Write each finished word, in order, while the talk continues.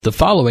The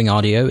following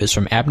audio is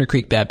from Abner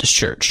Creek Baptist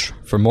Church.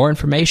 For more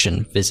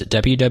information, visit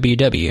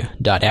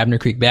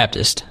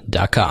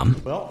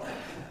www.abnercreekbaptist.com. Well,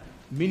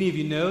 many of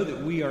you know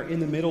that we are in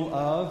the middle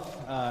of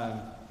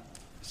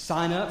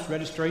sign-ups,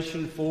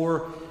 registration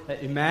for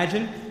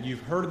Imagine.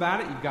 You've heard about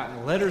it. You've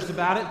gotten letters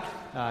about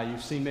it.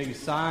 You've seen maybe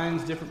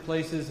signs, different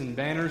places, and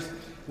banners.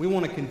 We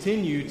want to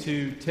continue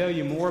to tell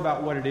you more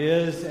about what it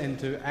is and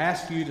to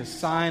ask you to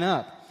sign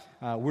up.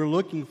 We're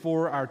looking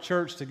for our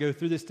church to go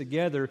through this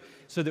together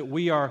so that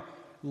we are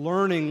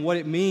learning what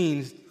it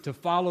means to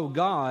follow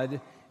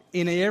God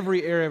in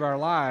every area of our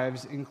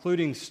lives,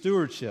 including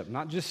stewardship,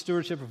 not just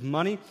stewardship of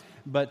money,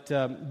 but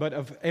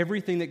of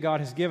everything that God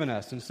has given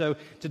us. And so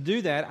to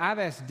do that, I've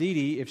asked Dee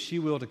Dee if she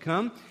will to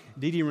come.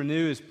 Dee Dee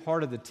Renew is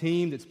part of the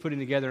team that's putting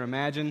together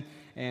Imagine,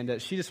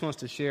 and she just wants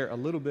to share a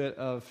little bit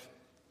of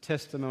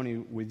testimony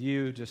with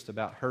you just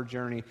about her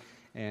journey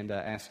and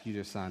ask you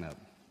to sign up.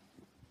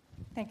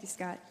 Thank you,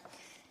 Scott.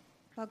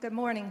 Well, good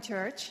morning,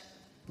 church.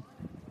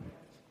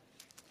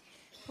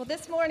 Well,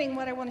 this morning,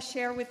 what I want to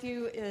share with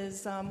you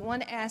is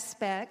one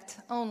aspect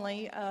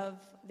only of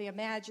the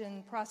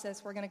Imagine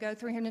process we're going to go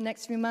through here in the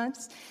next few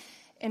months,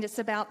 and it's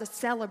about the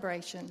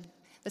celebration,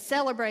 the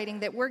celebrating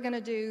that we're going to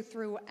do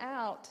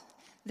throughout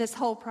this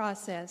whole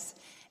process.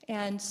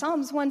 And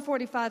Psalms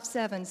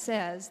 145:7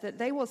 says that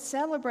they will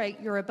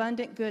celebrate your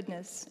abundant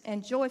goodness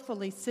and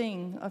joyfully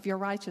sing of your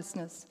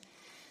righteousness.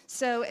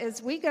 So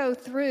as we go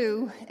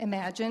through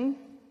Imagine,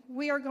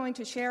 we are going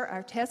to share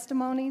our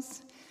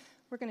testimonies.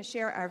 We're going to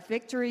share our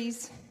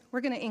victories.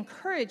 We're going to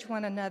encourage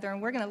one another, and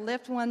we're going to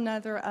lift one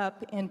another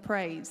up in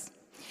praise.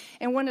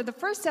 And one of the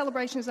first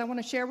celebrations I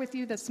want to share with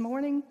you this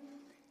morning,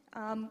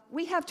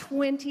 we have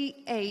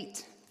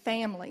 28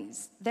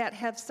 families that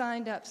have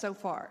signed up so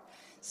far.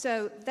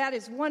 So that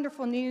is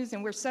wonderful news,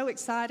 and we're so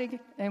excited,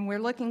 and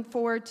we're looking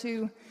forward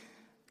to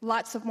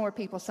lots of more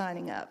people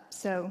signing up.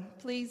 So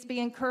please be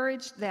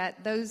encouraged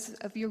that those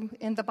of you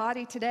in the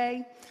body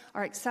today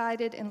are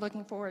excited and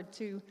looking forward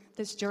to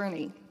this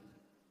journey.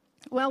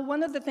 Well,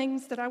 one of the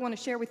things that I want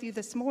to share with you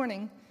this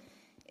morning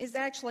is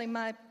actually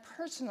my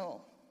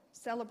personal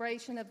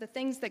celebration of the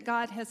things that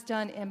God has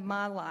done in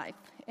my life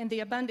and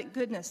the abundant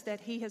goodness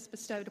that He has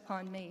bestowed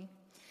upon me.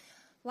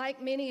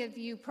 Like many of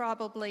you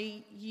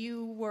probably,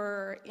 you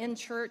were in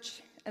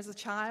church as a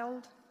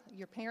child.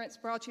 Your parents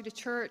brought you to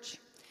church.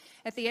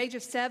 At the age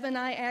of 7,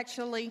 I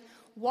actually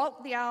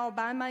walked the aisle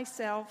by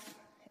myself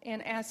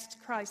and asked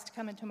Christ to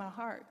come into my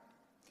heart.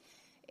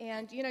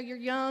 And, you're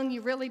young,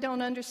 you really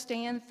don't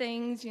understand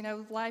things,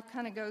 life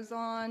kind of goes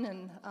on.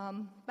 And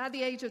by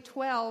the age of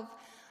 12,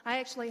 I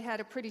actually had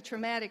a pretty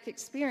traumatic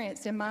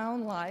experience in my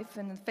own life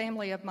and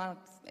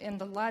in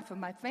the life of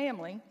my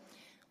family.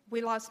 We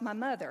lost my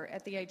mother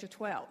at the age of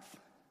 12.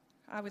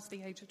 I was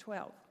the age of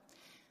 12.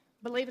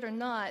 Believe it or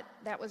not,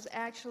 that was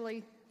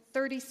actually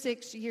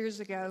 36 years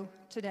ago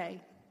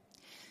today.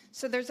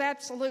 So there's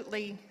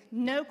absolutely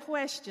no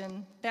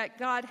question that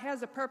God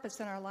has a purpose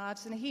in our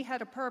lives, and He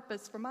had a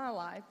purpose for my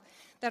life,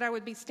 that I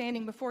would be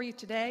standing before you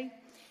today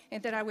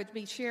and that I would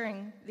be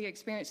sharing the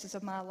experiences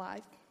of my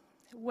life.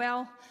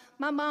 Well,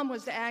 my mom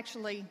was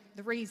actually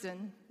the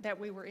reason that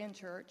we were in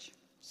church.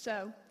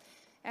 So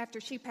after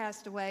she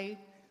passed away,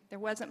 there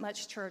wasn't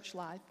much church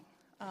life.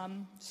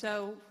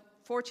 So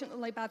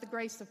fortunately, by the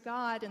grace of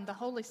God and the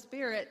Holy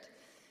Spirit,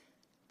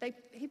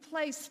 He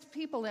placed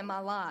people in my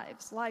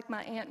lives, like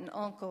my aunt and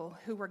uncle,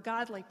 who were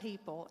godly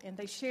people, and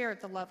they shared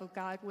the love of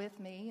God with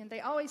me. And they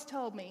always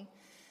told me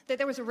that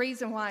there was a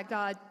reason why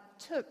God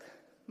took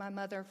my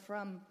mother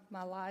from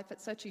my life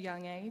at such a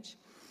young age.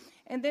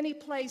 And then He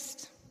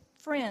placed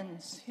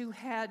friends who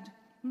had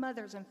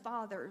mothers and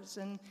fathers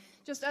and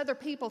just other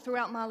people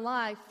throughout my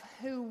life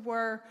who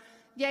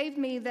gave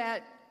me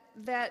that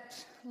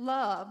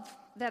love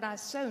that I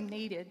so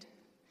needed.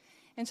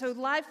 And so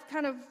life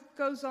kind of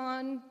goes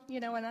on,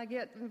 and I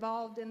get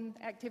involved in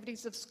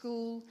activities of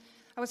school.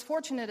 I was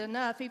fortunate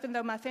enough, even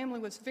though my family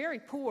was very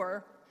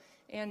poor,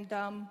 and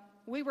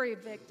we were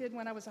evicted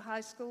when I was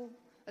a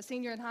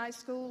senior in high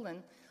school,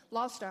 and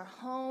lost our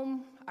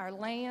home, our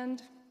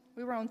land.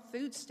 We were on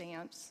food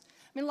stamps.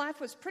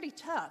 Life was pretty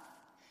tough.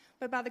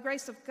 But by the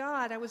grace of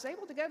God, I was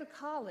able to go to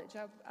college.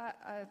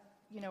 I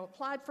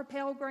applied for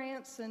Pell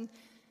Grants and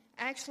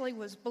actually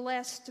was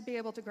blessed to be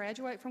able to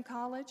graduate from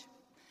college.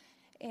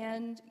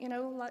 And,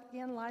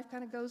 again, life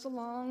kind of goes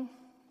along.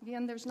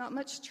 Again, there's not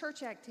much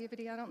church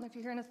activity. I don't know if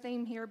you're hearing a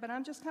theme here, but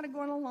I'm just kind of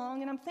going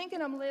along, and I'm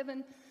thinking I'm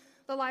living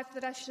the life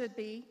that I should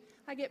be.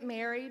 I get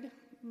married.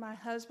 My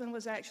husband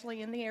was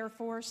actually in the Air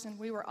Force, and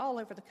we were all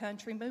over the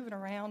country, moving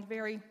around,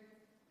 very,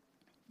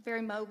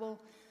 very mobile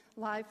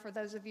life. For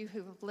those of you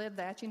who have lived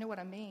that, you know what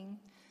I mean.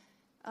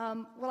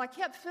 Well, I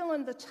kept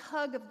feeling the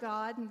tug of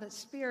God and the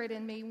Spirit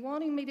in me,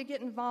 wanting me to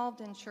get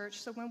involved in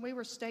church. So when we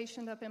were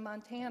stationed up in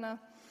Montana,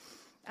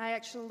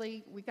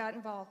 we got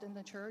involved in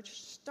the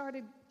church,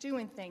 started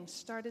doing things,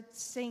 started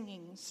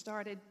singing,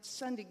 started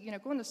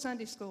going to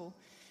Sunday school.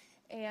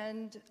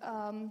 And,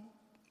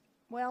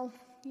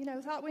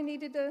 thought we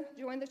needed to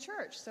join the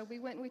church. So we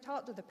went and we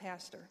talked to the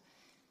pastor.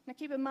 Now,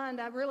 keep in mind,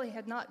 I really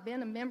had not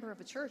been a member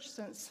of a church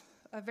since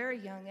a very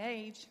young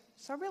age,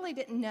 so I really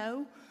didn't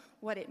know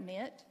what it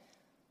meant.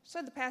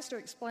 So the pastor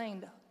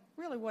explained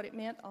really what it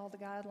meant, all the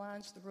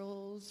guidelines, the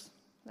rules,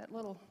 that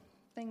little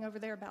thing over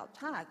there about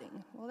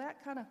tithing. Well,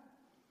 that kind of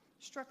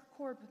struck a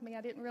chord with me.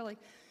 I didn't really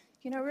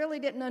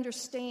didn't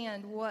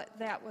understand what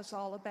that was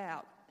all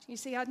about. You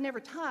see, I'd never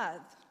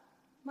tithed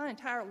my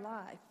entire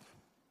life.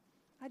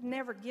 I'd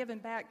never given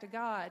back to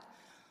God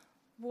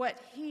what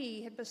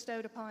He had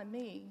bestowed upon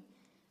me.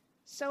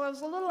 So I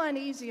was a little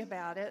uneasy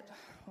about it.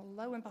 Well,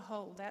 lo and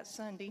behold, that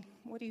Sunday,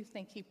 what do you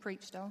think he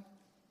preached on?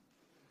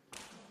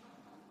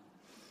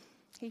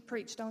 He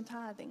preached on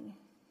tithing.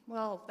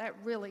 Well, that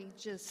really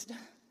just,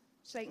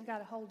 Satan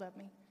got a hold of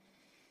me.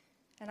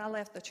 And I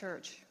left the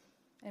church.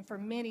 And for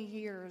many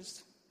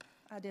years,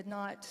 I did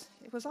not,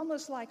 it was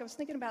almost like, I was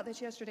thinking about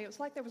this yesterday, it was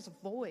like there was a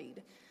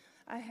void.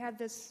 I had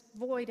this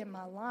void in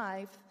my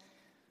life.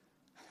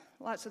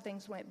 Lots of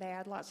things went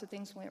bad, lots of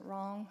things went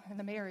wrong, and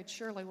the marriage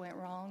surely went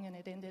wrong, and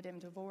it ended in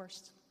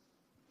divorce.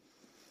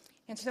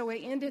 And so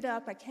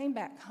I came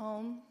back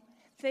home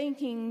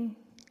thinking,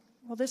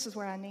 well, this is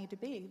where I need to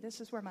be.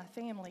 This is where my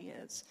family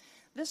is.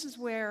 This is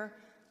where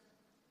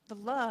the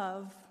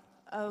love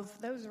of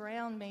those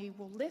around me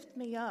will lift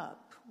me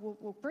up,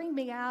 will bring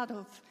me out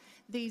of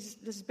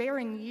this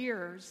barren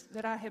years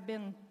that I have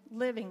been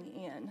living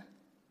in.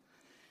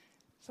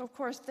 So, of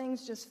course,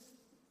 things just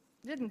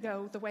didn't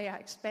go the way I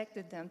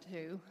expected them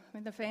to. I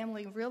mean, the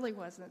family really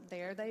wasn't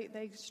there.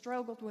 They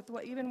struggled with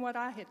what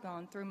I had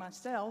gone through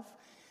myself.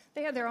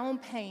 They had their own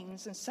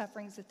pains and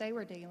sufferings that they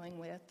were dealing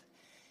with.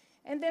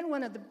 And then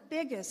one of the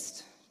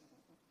biggest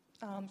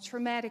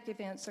traumatic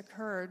events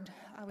occurred.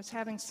 I was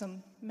having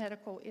some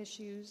medical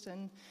issues,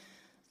 and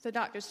the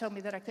doctors told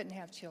me that I couldn't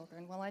have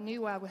children. Well, I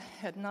knew I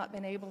had not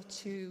been able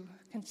to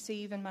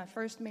conceive in my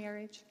first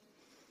marriage.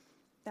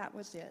 That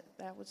was it.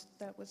 That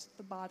was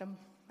the bottom.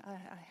 I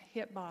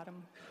hit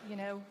bottom.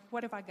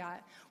 What have I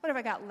got? What have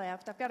I got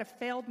left? I've got a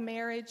failed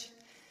marriage.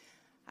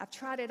 I've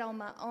tried it on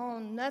my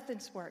own.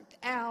 Nothing's worked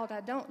out.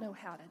 I don't know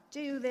how to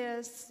do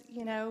this.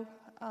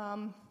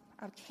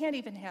 I can't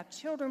even have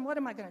children. What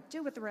am I going to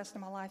do with the rest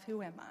of my life?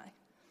 Who am I?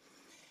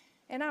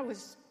 And I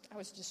was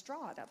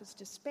distraught. I was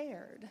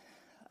despaired.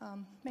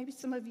 Maybe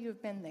some of you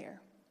have been there.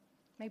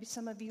 Maybe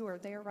some of you are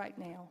there right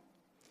now.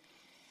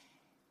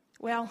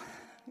 Well,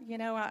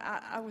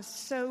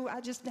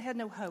 I just had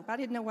no hope. I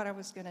didn't know what I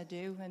was going to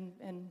do,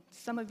 and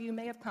some of you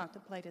may have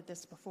contemplated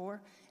this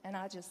before, and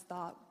I just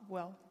thought,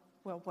 well,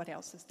 what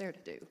else is there to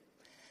do?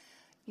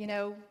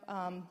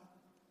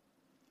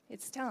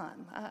 It's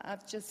time.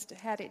 I've just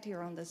had it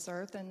here on this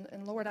earth,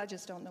 and Lord, I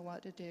just don't know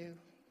what to do.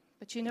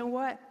 But you know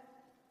what?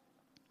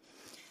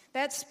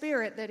 That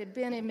spirit that had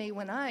been in me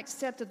when I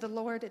accepted the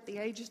Lord at the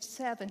age of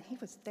 7, He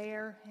was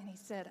there, and He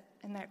said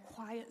in that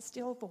quiet,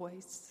 still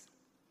voice,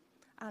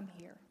 I'm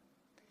here.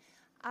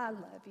 I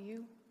love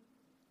you,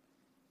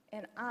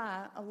 and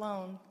I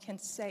alone can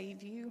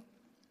save you.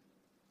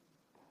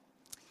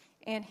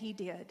 And He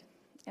did.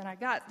 And I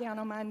got down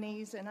on my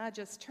knees, and I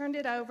just turned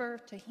it over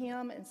to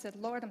Him and said,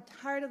 Lord, I'm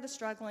tired of the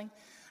struggling.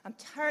 I'm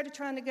tired of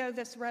trying to go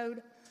this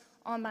road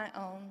on my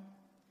own.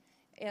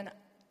 And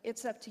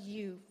it's up to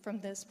You from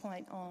this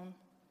point on.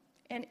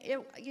 And,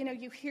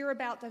 you hear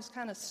about those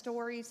kind of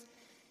stories,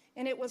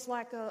 and it was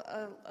like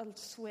a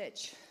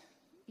switch.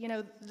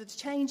 The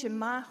change in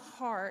my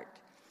heart,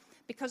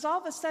 because all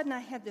of a sudden I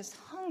had this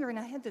hunger and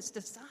I had this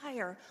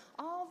desire.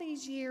 All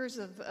these years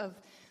of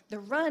the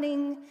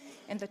running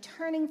and the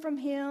turning from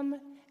Him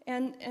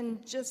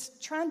and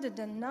just trying to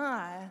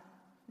deny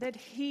that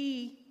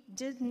He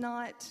didn't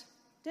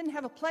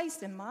have a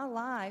place in my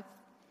life.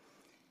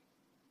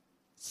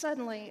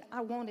 Suddenly,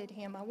 I wanted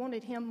Him. I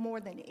wanted Him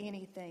more than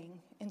anything.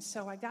 And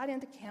so I got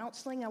into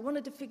counseling. I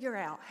wanted to figure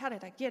out, how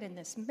did I get in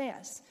this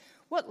mess?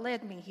 What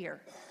led me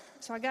here?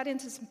 So I got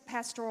into some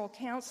pastoral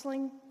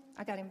counseling.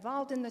 I got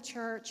involved in the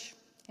church.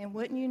 And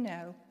wouldn't you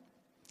know,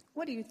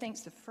 what do you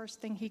think's the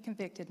first thing He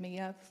convicted me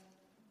of?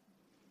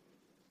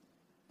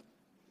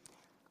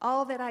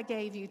 All that I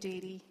gave you, Dee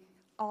Dee,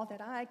 all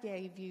that I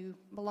gave you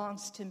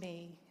belongs to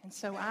me. And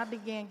so I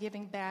began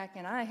giving back,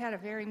 and I had a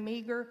very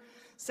meager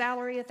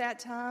salary at that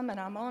time, and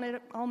I'm on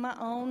it on my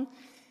own.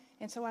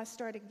 And so I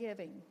started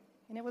giving.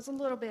 And it was a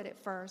little bit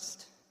at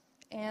first.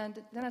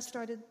 And then I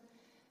started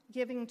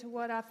giving to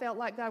what I felt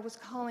like God was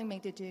calling me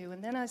to do.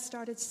 And then I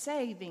started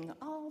saving.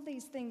 All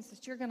these things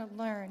that you're going to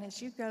learn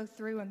as you go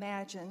through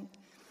Imagine.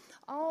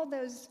 All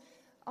those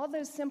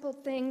simple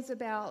things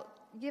about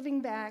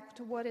giving back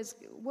to what is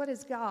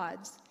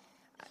God's.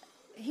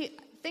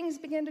 Things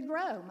began to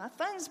grow. My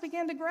funds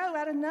began to grow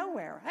out of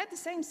nowhere. I had the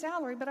same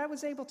salary, but I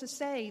was able to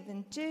save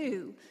and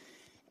do.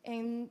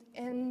 And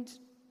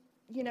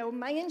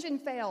my engine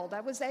failed.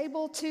 I was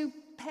able to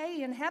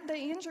pay and have the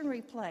engine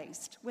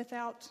replaced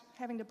without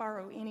having to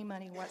borrow any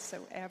money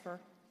whatsoever.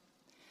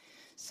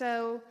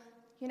 So,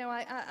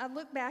 I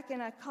look back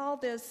and I call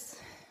this,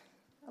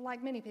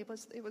 like many people,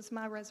 it was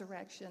my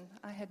resurrection.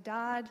 I had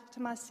died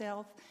to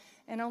myself,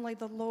 and only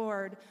the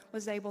Lord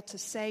was able to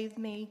save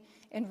me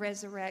and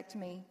resurrect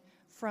me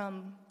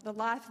from the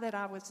life that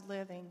I was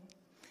living.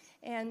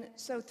 And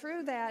so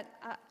through that,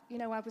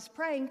 I was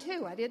praying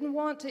too. I didn't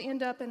want to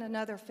end up in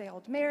another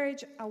failed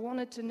marriage. I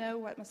wanted to know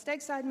what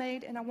mistakes I'd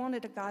made, and I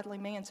wanted a godly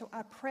man. So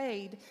I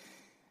prayed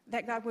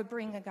that God would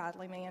bring a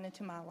godly man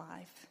into my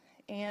life.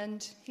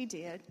 And he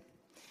did.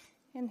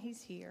 And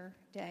he's here,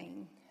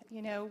 Dane.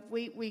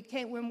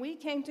 When we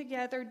came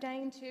together,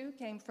 Dane too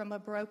came from a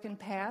broken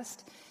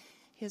past.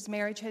 His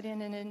marriage had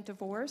ended in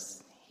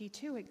divorce. He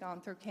too had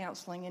gone through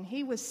counseling, and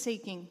he was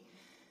seeking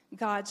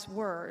God's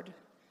word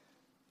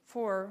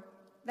for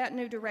that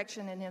new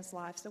direction in his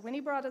life. So when he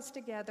brought us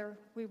together,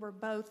 we were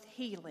both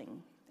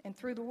healing. And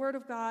through the word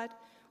of God,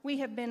 we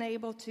have been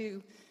able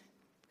to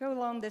go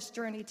along this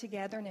journey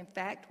together. And in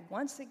fact,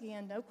 once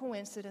again, no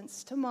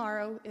coincidence,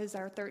 tomorrow is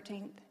our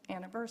 13th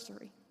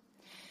anniversary.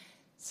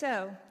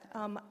 So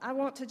I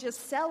want to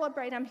just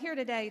celebrate. I'm here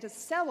today to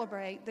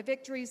celebrate the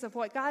victories of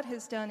what God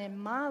has done in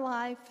my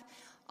life,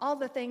 all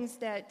the things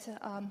that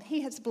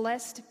he has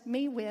blessed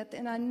me with,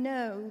 and I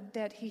know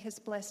that he has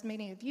blessed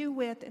many of you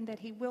with, and that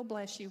he will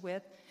bless you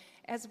with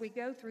as we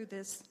go through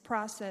this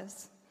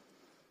process.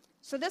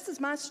 So this is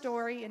my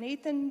story, and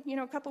Ethan,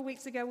 a couple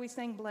weeks ago we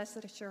sang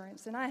Blessed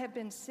Assurance, and I have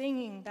been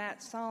singing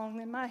that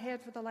song in my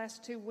head for the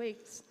last 2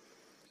 weeks.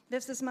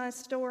 This is my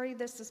story,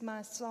 this is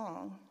my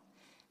song,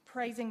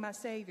 praising my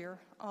Savior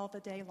all the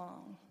day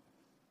long.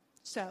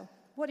 So,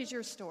 what is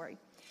your story?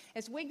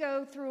 As we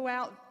go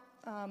throughout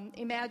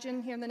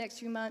Imagine here in the next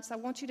few months, I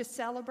want you to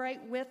celebrate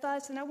with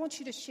us, and I want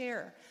you to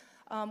share.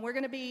 We're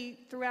going to be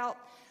throughout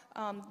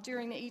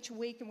during each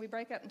week, and we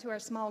break up into our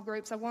small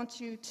groups. I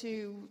want you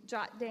to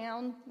jot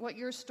down what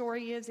your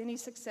story is, any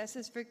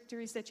successes,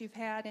 victories that you've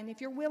had, and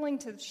if you're willing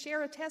to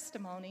share a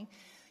testimony,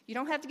 you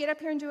don't have to get up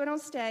here and do it on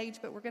stage,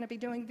 but we're going to be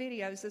doing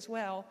videos as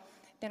well,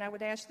 then I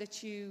would ask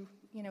that you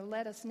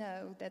let us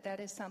know that that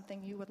is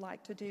something you would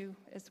like to do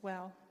as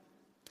well.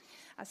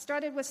 I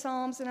started with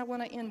Psalms, and I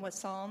want to end with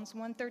Psalms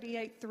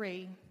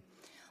 138:3.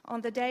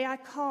 On the day I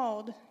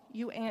called,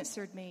 you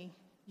answered me.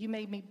 You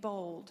made me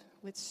bold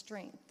with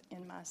strength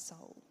in my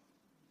soul.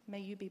 May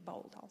you be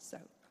bold also.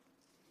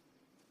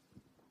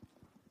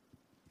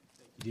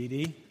 Dee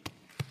Dee.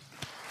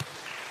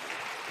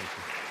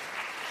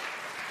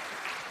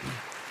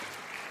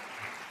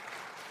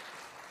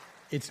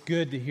 It's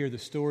good to hear the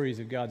stories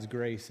of God's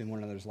grace in one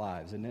another's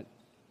lives, isn't it?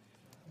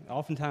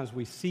 Oftentimes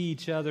we see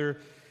each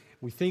other,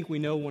 we think we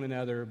know one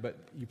another, but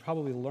you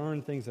probably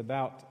learn things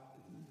about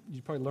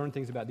Dee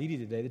Dee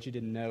today that you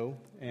didn't know,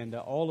 and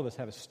all of us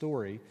have a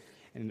story,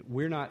 and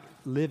we're not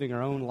living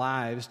our own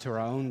lives to our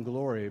own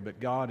glory,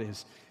 but God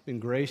has been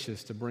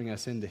gracious to bring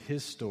us into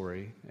His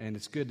story, and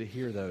it's good to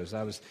hear those.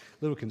 I was a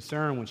little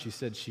concerned when she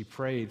said she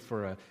prayed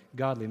for a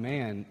godly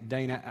man.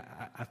 Dane,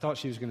 I thought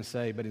she was going to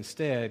say, but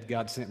instead,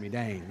 God sent me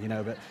Dane,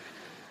 but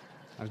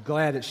I was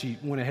glad that she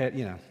went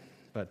ahead,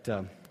 but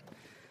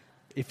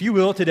if you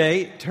will,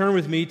 today, turn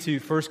with me to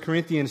 1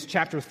 Corinthians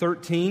chapter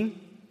 13.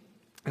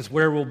 Is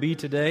where we'll be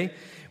today.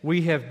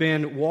 We have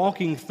been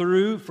walking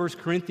through 1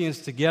 Corinthians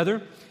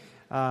together,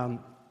 and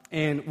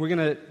we're going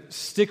to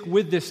stick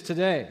with this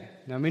today.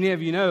 Now, many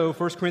of you know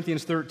 1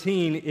 Corinthians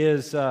 13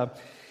 is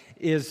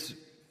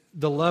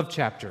the love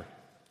chapter.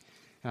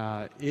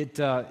 It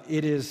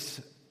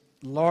is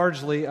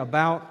largely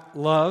about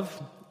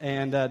love,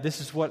 and this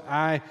is what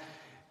I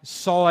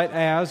saw it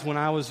as when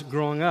I was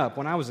growing up.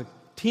 When I was a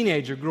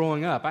teenager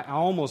growing up, I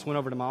almost went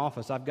over to my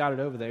office. I've got it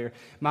over there.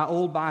 My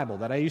old Bible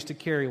that I used to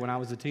carry when I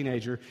was a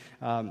teenager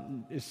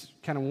is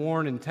kind of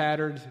worn and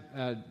tattered,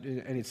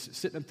 and it's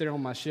sitting up there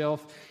on my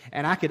shelf.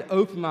 And I could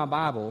open my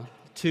Bible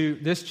to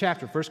this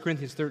chapter, 1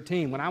 Corinthians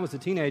 13. When I was a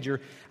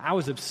teenager, I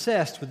was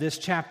obsessed with this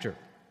chapter.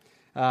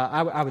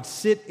 I would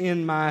sit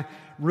in my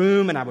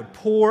room and I would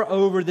pore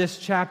over this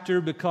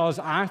chapter because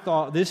I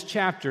thought this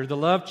chapter, the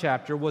love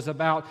chapter, was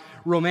about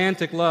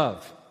romantic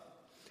love.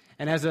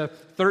 And as a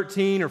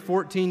 13 or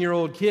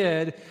 14-year-old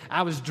kid,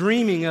 I was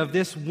dreaming of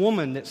this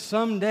woman that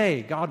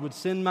someday God would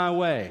send my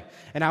way.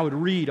 And I would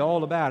read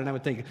all about it, and I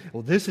would think,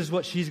 well, this is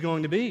what she's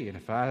going to be. And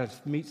if I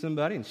meet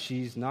somebody and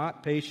she's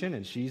not patient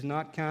and she's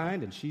not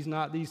kind and she's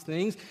not these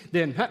things,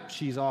 then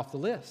she's off the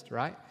list,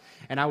 right?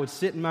 And I would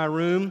sit in my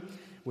room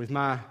with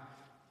my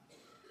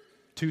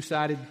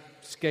two-sided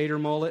skater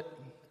mullet,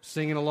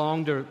 singing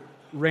along to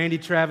Randy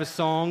Travis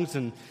songs,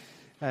 and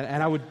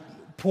I would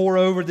pour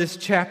over this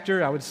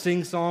chapter. I would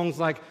sing songs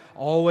like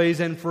Always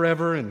and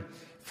Forever and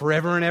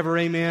Ever,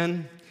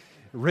 Amen,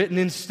 Written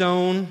in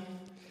Stone,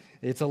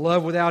 It's a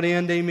Love Without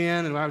End,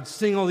 Amen. And I would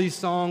sing all these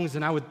songs,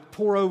 and I would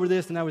pour over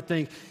this, and I would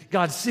think,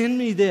 God, send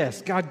me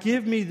this. God,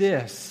 give me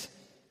this.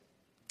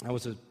 I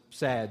was a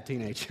sad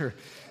teenager.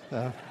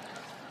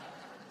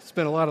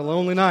 Spent a lot of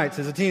lonely nights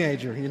as a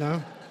teenager,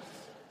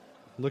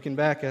 Looking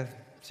back, I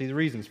see the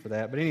reasons for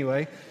that. But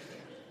anyway,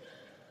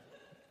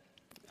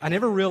 I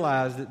never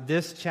realized that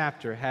this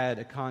chapter had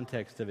a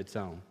context of its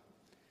own.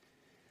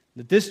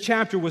 That this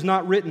chapter was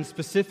not written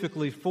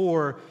specifically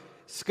for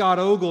Scott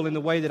Ogle in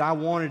the way that I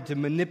wanted to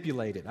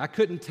manipulate it. I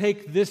couldn't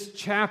take this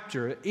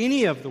chapter,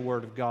 any of the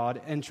Word of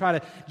God, and try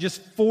to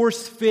just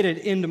force fit it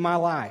into my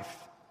life.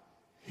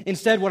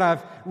 Instead, what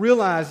I've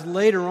realized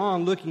later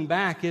on, looking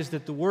back, is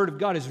that the Word of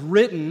God is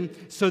written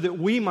so that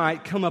we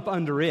might come up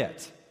under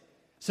it,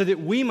 so that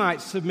we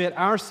might submit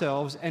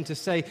ourselves and to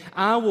say,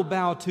 I will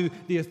bow to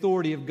the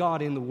authority of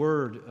God in the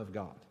Word of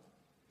God,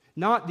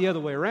 not the other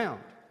way around.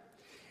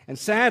 And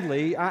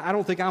sadly, I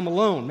don't think I'm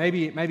alone.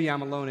 Maybe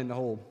I'm alone in the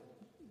whole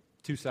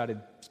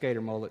two-sided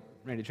skater mullet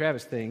Randy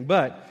Travis thing,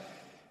 but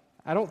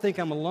I don't think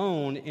I'm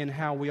alone in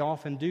how we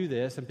often do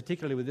this, and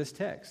particularly with this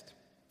text.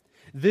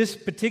 This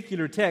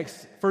particular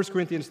text, 1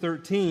 Corinthians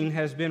 13,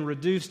 has been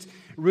reduced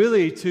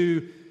really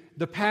to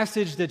the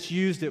passage that's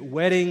used at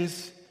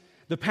weddings,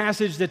 the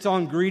passage that's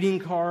on greeting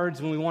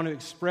cards when we want to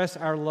express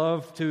our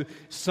love to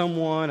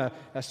someone,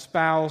 a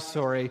spouse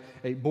or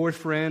a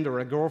boyfriend or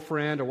a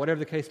girlfriend or whatever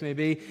the case may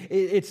be.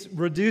 It's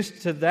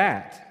reduced to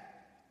that.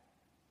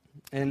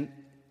 And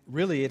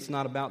really, it's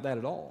not about that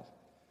at all.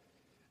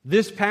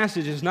 This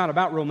passage is not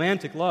about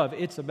romantic love,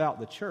 it's about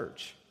the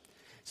church.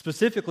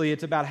 Specifically,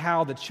 it's about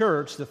how the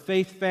church, the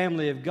faith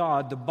family of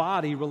God, the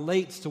body,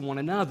 relates to one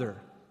another.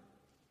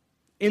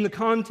 In the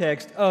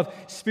context of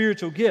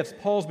spiritual gifts,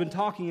 Paul's been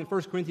talking in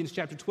 1 Corinthians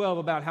chapter 12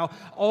 about how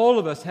all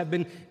of us have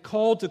been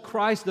called to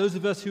Christ. Those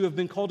of us who have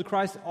been called to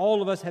Christ,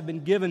 all of us have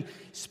been given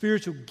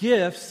spiritual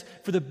gifts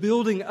for the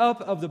building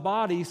up of the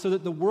body so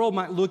that the world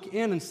might look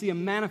in and see a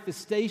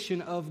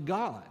manifestation of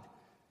God.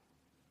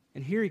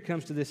 And here he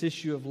comes to this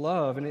issue of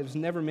love, and it was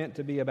never meant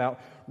to be about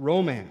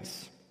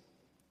romance.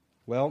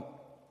 Well,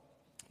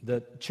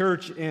 the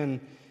church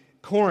in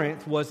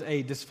Corinth was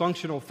a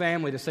dysfunctional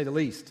family, to say the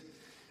least.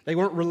 They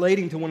weren't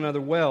relating to one another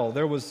well.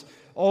 There was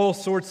all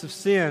sorts of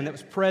sin that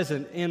was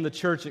present in the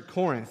church at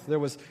Corinth. There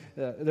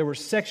were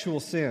sexual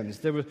sins.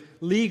 There were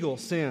legal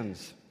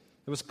sins.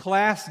 There was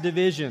class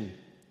division.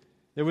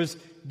 There was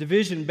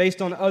division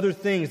based on other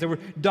things. There were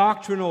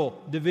doctrinal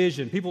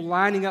division, people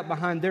lining up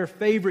behind their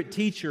favorite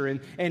teacher and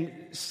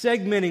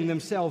segmenting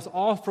themselves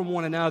off from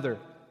one another.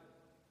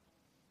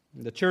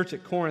 The church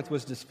at Corinth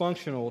was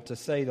dysfunctional, to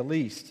say the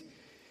least.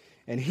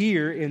 And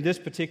here, in this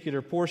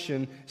particular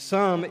portion,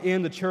 some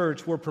in the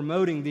church were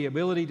promoting the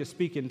ability to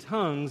speak in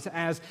tongues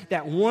as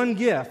that one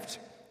gift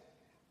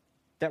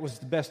that was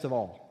the best of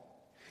all.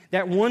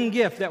 That one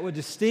gift that would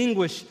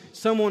distinguish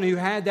someone who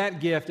had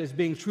that gift as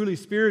being truly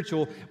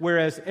spiritual,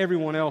 whereas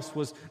everyone else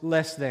was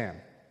less than.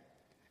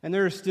 And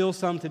there are still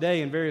some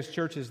today in various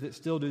churches that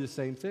still do the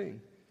same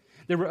thing.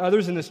 There were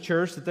others in this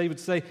church that they would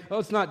say, oh,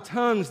 it's not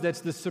tongues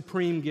that's the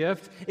supreme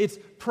gift, it's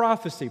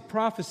prophecy.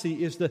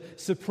 Prophecy is the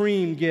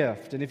supreme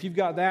gift. And if you've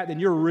got that, then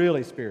you're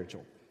really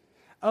spiritual.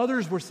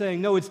 Others were saying,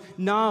 no, it's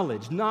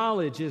knowledge.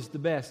 Knowledge is the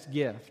best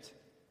gift.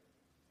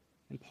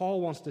 And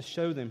Paul wants to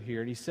show them here.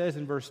 And he says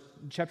in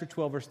chapter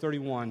 12, verse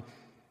 31,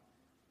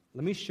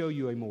 let me show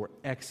you a more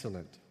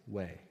excellent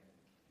way.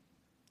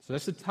 So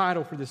that's the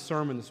title for this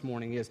sermon this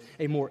morning, is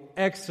A More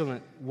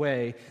Excellent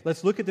Way.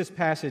 Let's look at this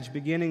passage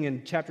beginning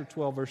in chapter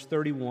 12, verse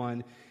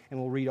 31, and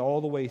we'll read all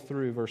the way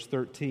through verse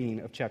 13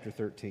 of chapter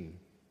 13.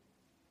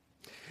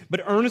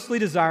 But earnestly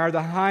desire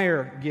the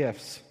higher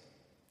gifts,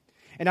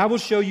 and I will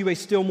show you a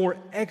still more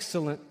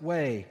excellent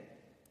way.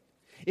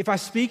 If I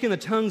speak in the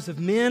tongues of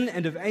men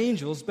and of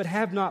angels, but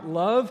have not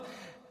love,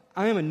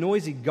 I am a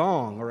noisy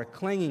gong or a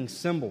clanging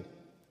cymbal.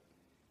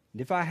 And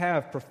if I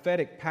have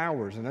prophetic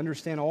powers and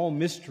understand all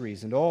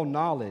mysteries and all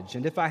knowledge,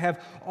 and if I have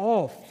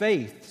all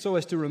faith so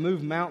as to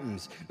remove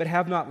mountains, but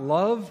have not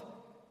love,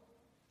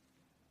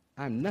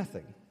 I am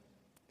nothing.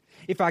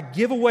 If I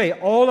give away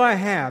all I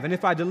have, and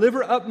if I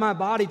deliver up my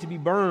body to be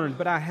burned,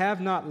 but I have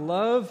not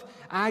love,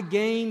 I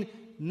gain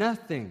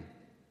nothing.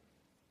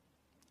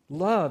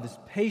 Love is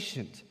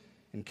patient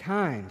and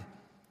kind.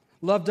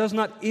 Love does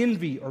not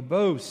envy or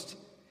boast.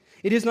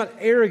 It is not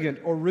arrogant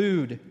or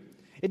rude.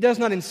 It does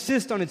not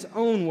insist on its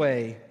own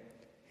way.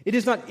 It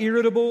is not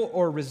irritable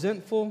or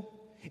resentful.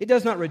 It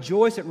does not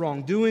rejoice at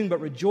wrongdoing, but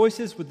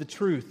rejoices with the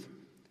truth.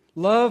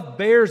 Love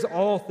bears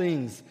all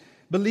things,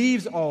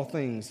 believes all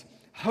things,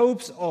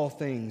 hopes all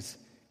things,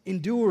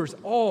 endures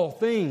all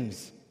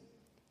things.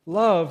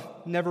 Love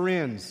never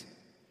ends.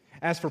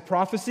 As for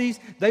prophecies,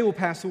 they will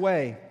pass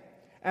away.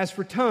 As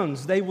for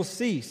tongues, they will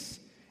cease.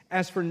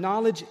 As for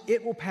knowledge,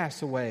 it will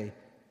pass away.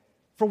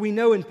 For we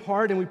know in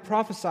part and we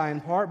prophesy in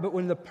part, but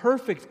when the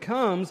perfect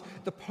comes,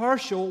 the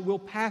partial will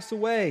pass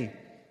away.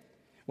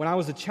 When I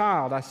was a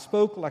child, I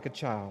spoke like a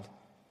child.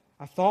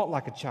 I thought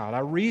like a child. I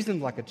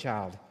reasoned like a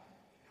child.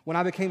 When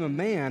I became a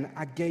man,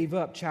 I gave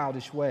up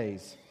childish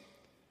ways.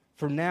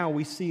 For now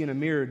we see in a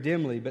mirror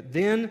dimly, but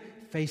then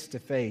face to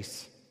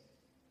face.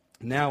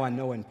 Now I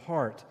know in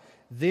part.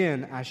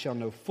 Then I shall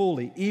know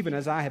fully, even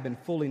as I have been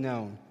fully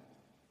known.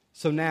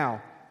 So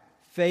now,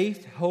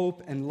 faith,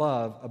 hope, and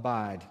love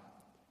abide.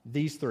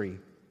 These three,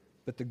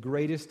 but the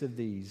greatest of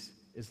these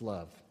is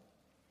love.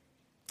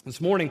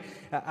 This morning,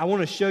 I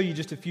want to show you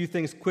just a few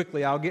things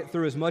quickly. I'll get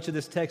through as much of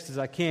this text as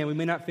I can. We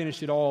may not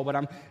finish it all, but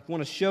I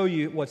want to show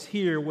you what's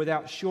here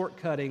without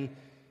shortcutting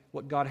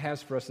what God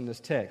has for us in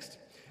this text.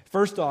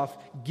 First off,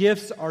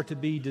 gifts are to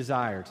be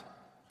desired.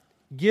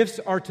 Gifts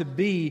are to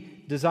be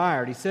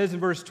desired. He says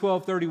in chapter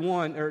 12,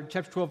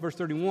 verse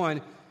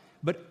 31,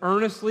 but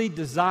earnestly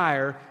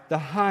desire the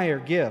higher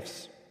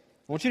gifts.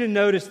 I want you to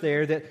notice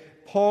there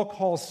that Paul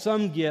calls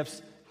some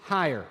gifts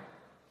higher.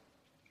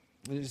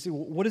 You see,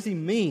 what does he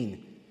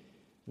mean?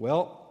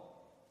 Well,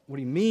 what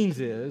he means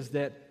is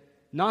that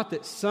not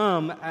that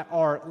some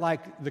are,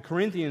 like the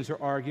Corinthians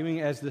are arguing,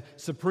 as the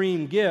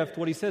supreme gift.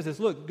 What he says is,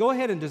 look, go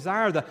ahead and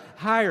desire the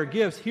higher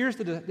gifts. Here's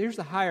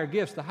the higher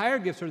gifts. The higher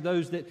gifts are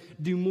those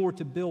that do more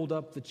to build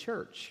up the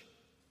church.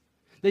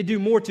 They do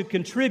more to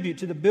contribute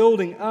to the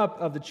building up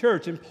of the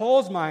church. In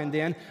Paul's mind,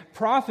 then,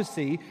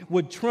 prophecy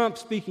would trump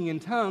speaking in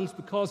tongues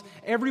because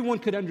everyone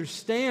could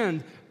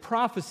understand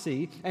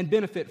prophecy and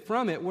benefit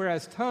from it,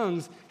 whereas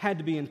tongues had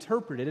to be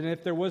interpreted. And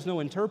if there was no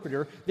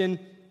interpreter, then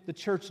the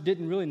church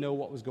didn't really know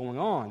what was going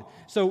on.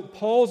 So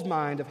Paul's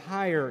mind of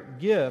higher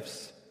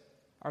gifts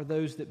are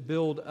those that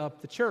build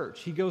up the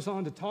church. He goes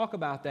on to talk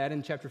about that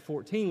in chapter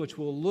 14, which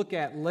we'll look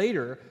at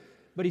later,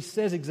 but he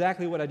says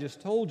exactly what I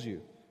just told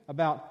you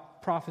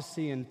about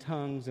prophecy and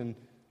tongues and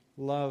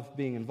love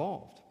being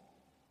involved.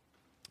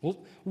 Well,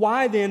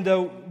 why then,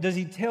 though, does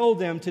he tell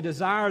them to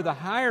desire the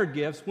higher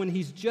gifts when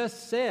he's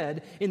just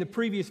said in the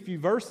previous few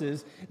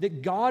verses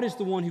that God is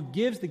the one who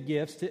gives the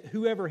gifts to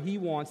whoever he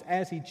wants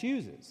as he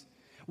chooses?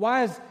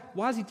 Why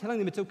is he telling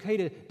them it's okay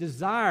to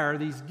desire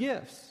these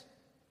gifts?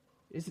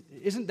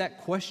 Isn't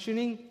that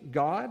questioning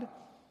God?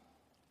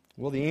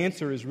 Well, the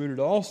answer is rooted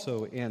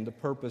also in the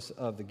purpose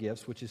of the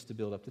gifts, which is to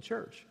build up the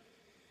church.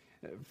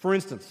 For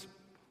instance,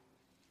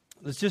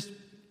 let's just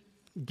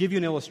give you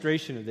an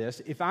illustration of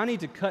this. If I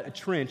need to cut a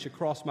trench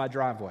across my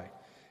driveway,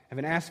 I have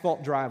an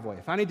asphalt driveway.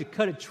 If I need to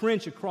cut a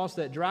trench across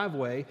that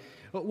driveway,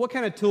 what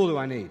kind of tool do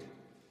I need?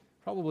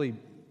 Probably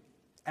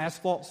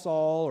asphalt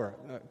saw or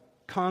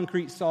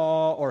concrete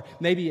saw or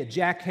maybe a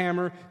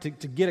jackhammer to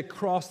get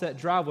across that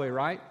driveway,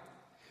 right?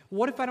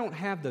 What if I don't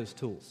have those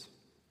tools?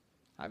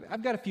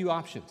 I've got a few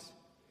options.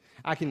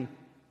 I can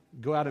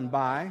go out and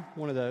buy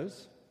one of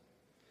those.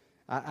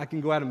 I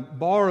can go out and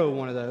borrow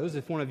one of those.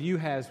 If one of you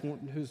has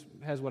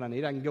what I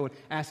need, I can go and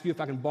ask you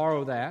if I can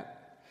borrow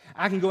that.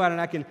 I can go out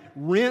and I can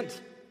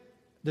rent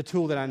the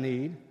tool that I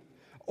need.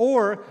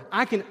 Or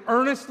I can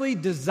earnestly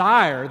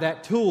desire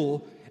that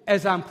tool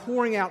as I'm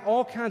pouring out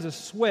all kinds of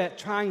sweat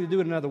trying to do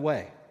it another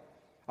way,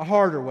 a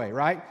harder way,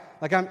 right?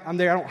 Like I'm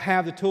there, I don't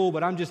have the tool,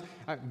 but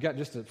I've got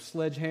just a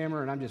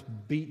sledgehammer and I'm just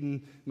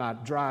beating my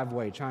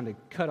driveway trying to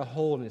cut a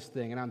hole in this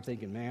thing. And I'm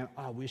thinking, man,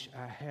 I wish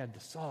I had the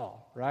saw,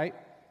 right?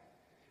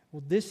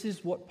 Well, this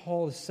is what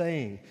Paul is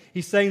saying.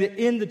 He's saying that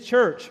in the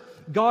church,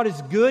 God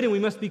is good and we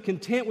must be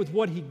content with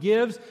what He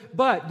gives,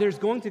 but there's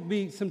going to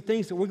be some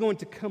things that we're going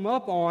to come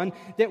up on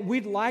that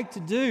we'd like to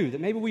do,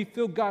 that maybe we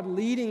feel God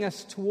leading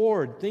us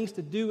toward, things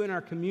to do in our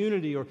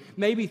community, or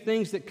maybe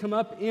things that come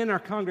up in our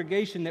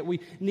congregation that we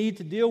need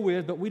to deal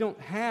with, but we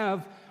don't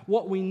have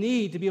what we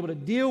need to be able to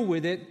deal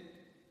with it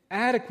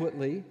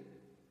adequately.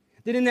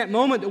 That in that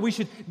moment that we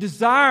should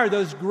desire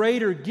those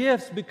greater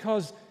gifts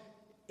because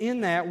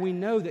in that, we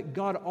know that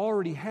God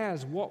already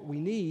has what we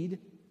need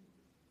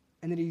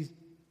and that He's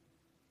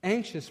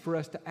anxious for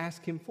us to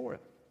ask Him for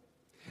it.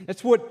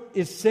 That's what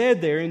is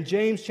said there in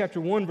James chapter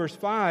 1, verse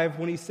 5,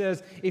 when he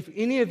says, if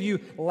any of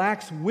you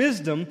lacks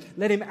wisdom,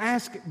 let him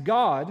ask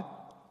God,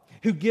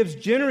 who gives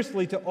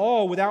generously to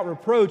all without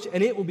reproach,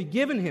 and it will be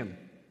given him.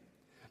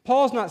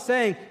 Paul's not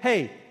saying,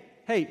 hey,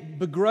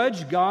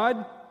 begrudge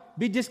God,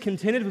 be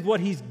discontented with what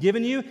He's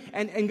given you,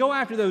 and go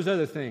after those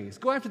other things.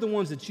 Go after the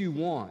ones that you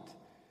want.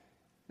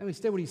 And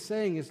instead what he's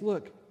saying is,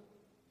 look,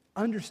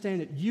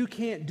 understand that you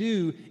can't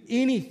do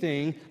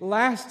anything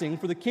lasting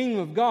for the kingdom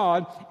of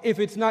God if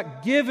it's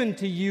not given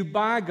to you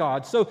by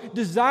God. So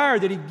desire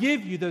that He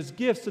give you those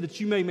gifts so that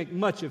you may make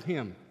much of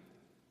Him.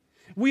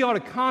 We ought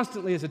to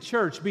constantly as a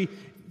church be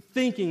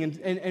thinking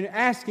and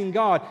asking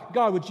God,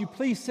 would you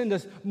please send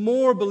us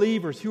more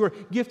believers who are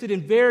gifted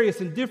in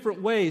various and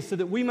different ways so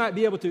that we might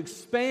be able to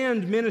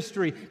expand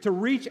ministry to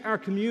reach our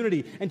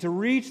community and to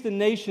reach the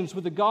nations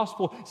with the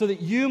gospel so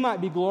that you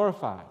might be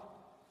glorified.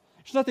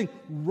 There's nothing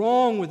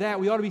wrong with that.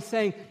 We ought to be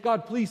saying,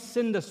 God, please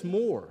send us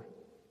more.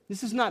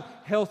 This is not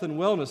health and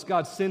wellness.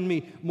 God, send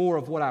me more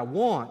of what I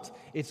want.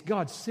 It's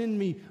God, send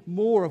me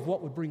more of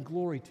what would bring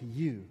glory to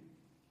you.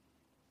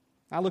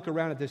 I look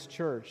around at this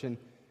church and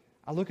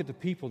I look at the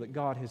people that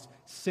God has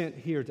sent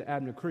here to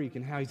Abner Creek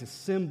and how He's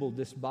assembled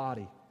this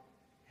body.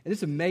 And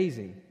it's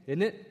amazing,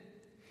 isn't it?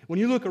 When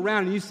you look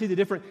around and you see the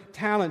different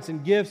talents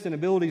and gifts and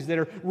abilities that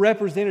are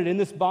represented in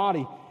this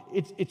body,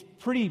 it's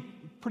pretty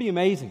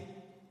amazing.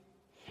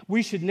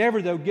 We should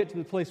never, though, get to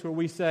the place where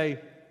we say,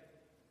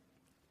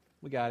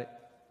 we got it.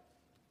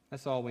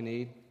 That's all we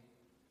need.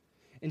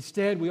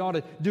 Instead, we ought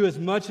to do as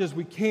much as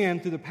we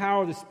can through the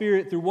power of the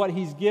Spirit, through what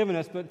He's given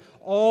us, but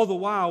all the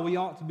while we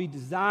ought to be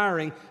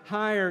desiring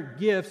higher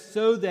gifts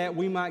so that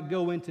we might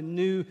go into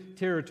new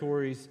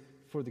territories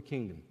for the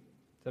kingdom.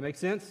 Does that make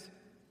sense?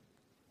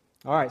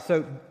 All right,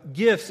 so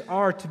gifts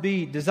are to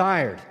be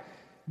desired,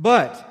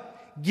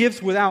 but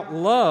gifts without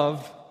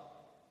love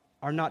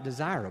are not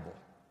desirable.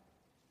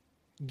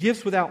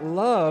 Gifts without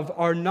love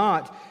are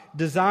not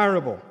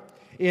desirable.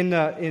 In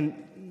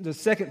the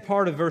second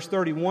part of verse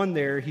 31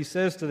 there, he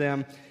says to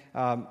them,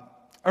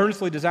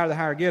 earnestly desire the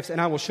higher gifts, and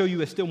I will show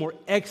you a still more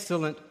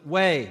excellent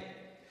way.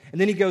 And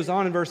then he goes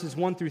on in verses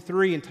 1 through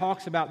 3 and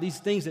talks about these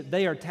things that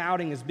they are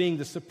touting as being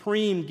the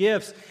supreme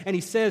gifts. And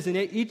he says in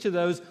each of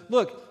those,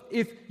 look,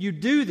 if you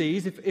do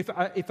these, if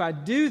I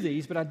do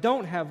these, but I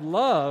don't have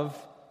love,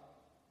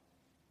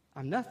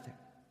 I'm nothing.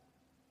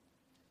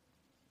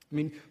 I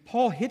mean,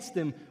 Paul hits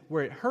them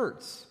where it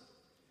hurts.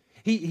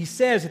 He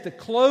says at the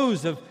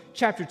close of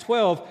chapter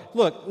 12,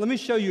 look, let me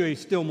show you a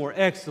still more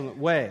excellent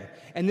way.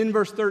 And then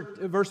verse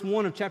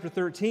 1 of chapter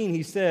 13,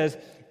 he says,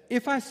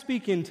 if I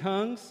speak in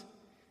tongues.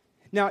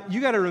 Now,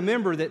 you got to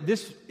remember that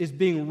this is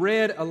being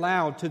read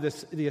aloud to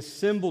the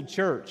assembled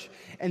church.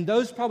 And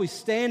those probably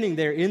standing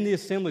there in the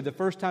assembly the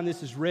first time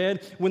this is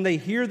read, when they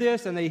hear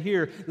this and they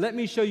hear, let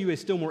me show you a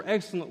still more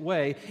excellent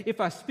way.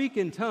 If I speak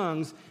in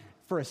tongues,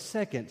 for a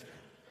second,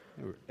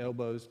 there were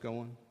elbows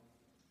going,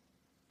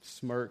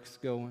 smirks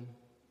going.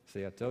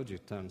 See, I told you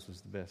tongues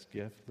was the best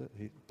gift.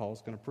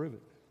 Paul's going to prove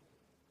it.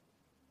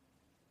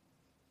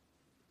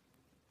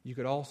 You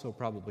could also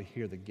probably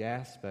hear the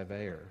gasp of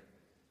air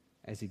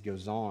as he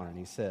goes on and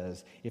he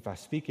says, if I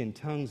speak in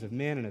tongues of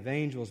men and of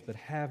angels but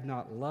have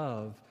not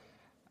love,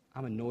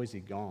 I'm a noisy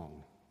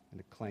gong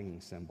and a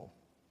clanging cymbal.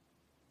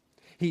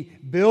 He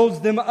builds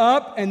them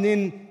up and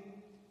then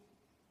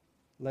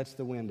lets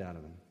the wind out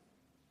of them.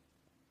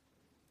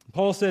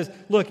 Paul says,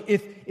 look,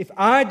 if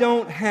I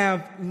don't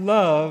have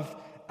love,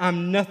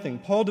 I'm nothing.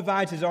 Paul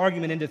divides his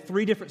argument into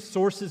three different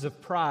sources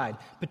of pride,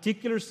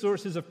 particular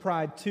sources of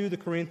pride to the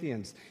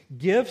Corinthians: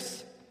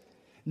 gifts,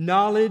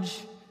 knowledge,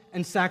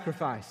 and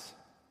sacrifice.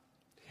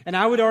 And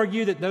I would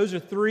argue that those are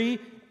three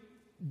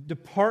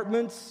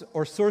departments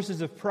or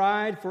sources of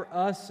pride for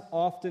us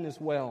often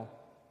as well.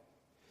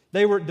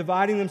 They were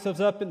dividing themselves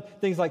up in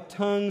things like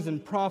tongues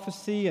and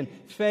prophecy and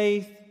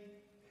faith.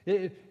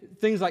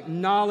 Things like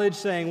knowledge,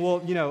 saying,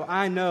 well,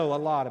 I know a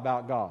lot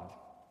about God.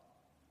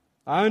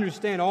 I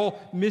understand all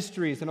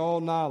mysteries and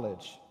all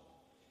knowledge.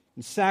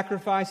 And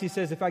sacrifice, he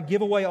says, if I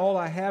give away all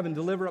I have and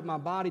deliver up my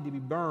body to be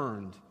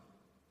burned.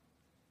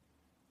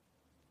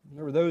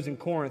 There were those in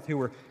Corinth who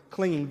were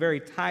clinging very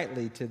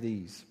tightly to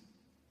these.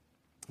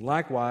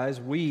 Likewise,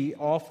 we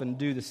often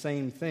do the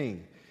same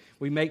thing.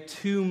 We make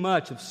too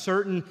much of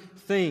certain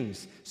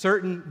things,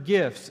 certain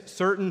gifts,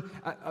 certain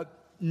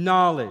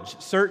knowledge,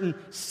 certain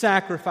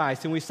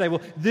sacrifice, and we say,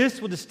 well, this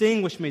will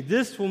distinguish me,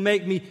 this will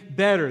make me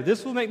better,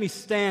 this will make me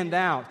stand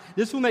out,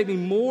 this will make me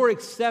more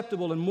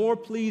acceptable and more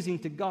pleasing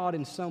to God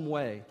in some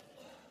way.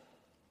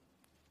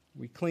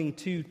 We cling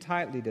too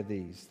tightly to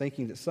these,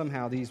 thinking that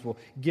somehow these will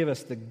give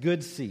us the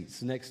good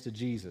seats next to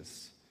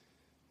Jesus.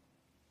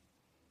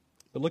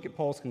 But look at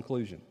Paul's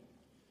conclusion.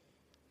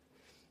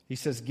 He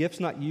says, gifts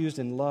not used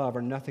in love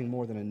are nothing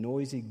more than a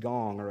noisy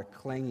gong or a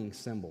clanging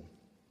cymbal.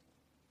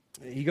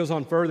 He goes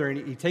on further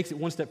and he takes it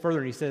one step further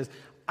and he says,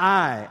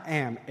 I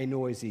am a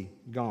noisy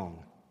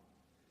gong.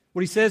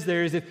 What he says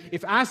there is,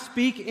 if I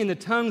speak in the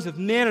tongues of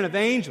men and of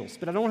angels,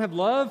 but I don't have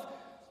love,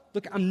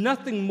 look, I'm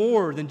nothing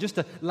more than just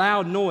a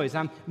loud noise.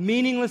 I'm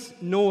meaningless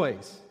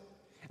noise.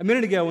 A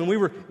minute ago when we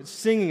were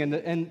singing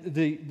and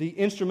the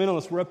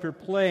instrumentalists were up here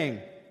playing,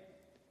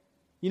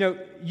 you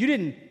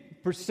didn't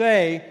per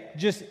se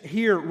just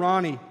hear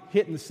Ronnie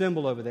hitting the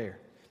cymbal over there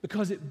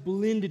because it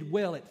blended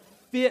well. It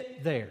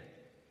fit there.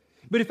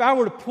 But if I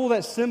were to pull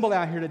that cymbal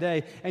out here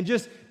today and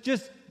just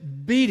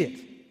beat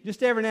it,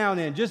 just every now and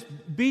then, just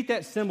beat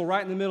that cymbal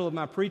right in the middle of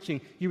my preaching,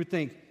 you would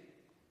think,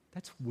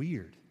 that's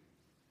weird.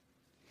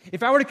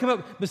 If I were to come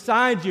up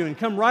beside you and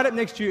come right up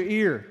next to your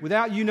ear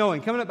without you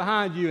knowing, coming up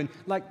behind you and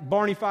like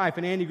Barney Fife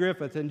and Andy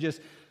Griffith and just,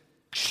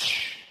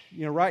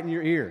 right in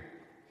your ear,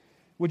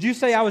 would you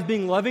say I was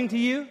being loving to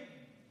you?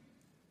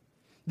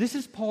 This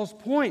is Paul's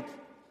point.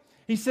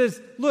 He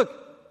says, look,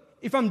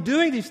 if I'm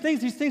doing these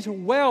things are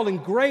well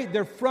and great.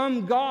 They're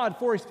from God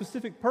for a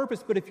specific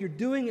purpose. But if you're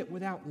doing it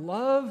without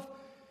love,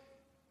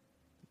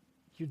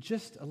 you're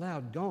just a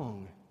loud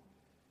gong.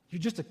 You're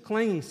just a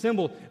clanging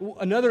cymbal.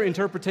 Another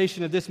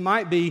interpretation of this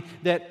might be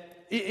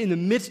that in the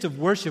midst of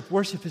worship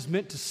is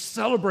meant to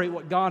celebrate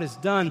what God has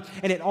done.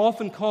 And it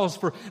often calls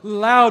for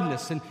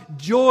loudness and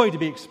joy to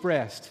be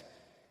expressed.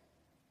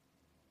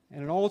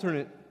 And an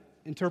alternate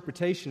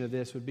interpretation of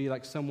this would be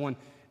like someone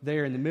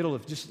there in the middle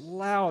of just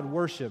loud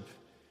worship,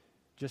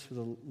 just with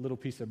a little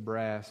piece of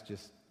brass,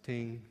 just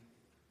ting,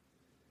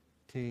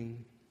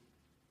 ting,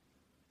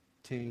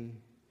 ting.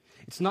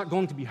 It's not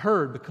going to be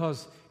heard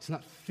because it's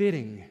not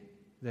fitting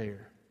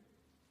there.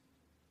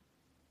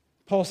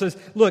 Paul says,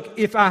 look,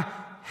 if I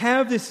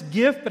have this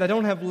gift but I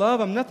don't have love,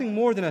 I'm nothing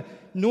more than a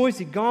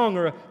noisy gong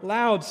or a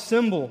loud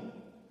cymbal.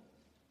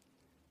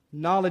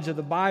 Knowledge of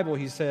the Bible,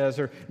 he says,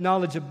 or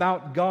knowledge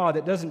about God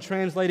that doesn't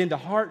translate into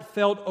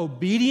heartfelt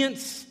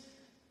obedience.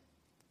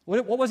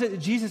 What was it that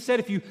Jesus said?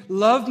 If you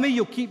love me,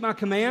 you'll keep my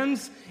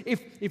commands.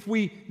 If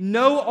we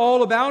know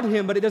all about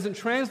him, but it doesn't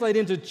translate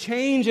into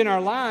change in our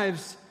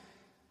lives,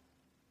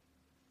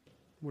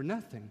 we're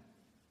nothing.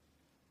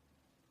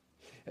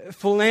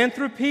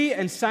 Philanthropy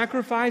and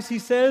sacrifice, he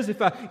says,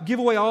 if I give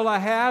away all I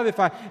have, if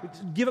I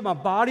give up my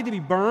body to be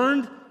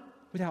burned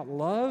without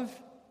love,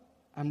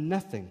 I'm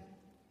nothing.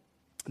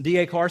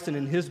 D.A. Carson,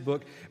 in his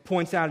book,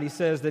 points out, he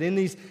says that in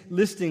these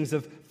listings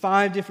of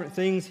 5 different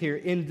things here,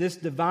 in this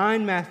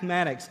divine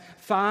mathematics,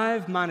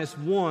 5 minus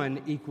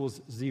 1 equals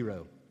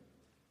 0.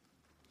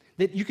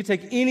 That you could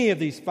take any of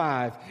these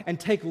 5 and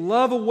take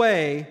love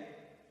away,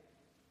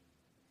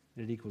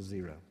 and it equals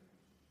 0.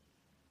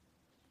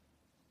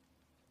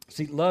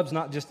 See, love's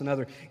not just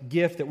another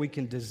gift that we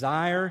can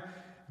desire,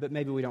 but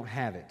maybe we don't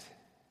have it.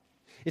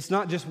 It's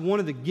not just one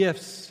of the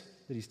gifts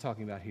that he's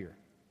talking about here.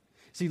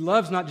 See,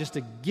 love's not just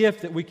a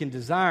gift that we can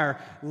desire.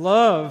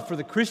 Love for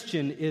the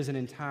Christian is an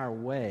entire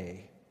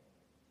way.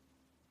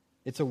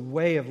 It's a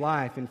way of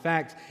life. In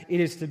fact, it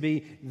is to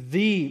be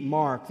the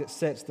mark that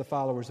sets the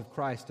followers of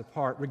Christ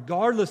apart.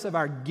 Regardless of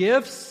our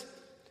gifts,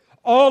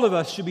 all of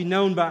us should be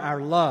known by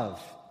our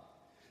love.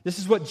 This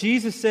is what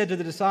Jesus said to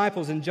the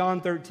disciples in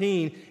John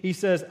 13. He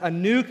says, "A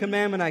new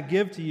commandment I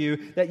give to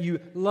you, that you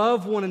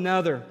love one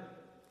another.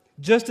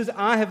 Just as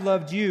I have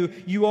loved you,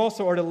 you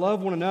also are to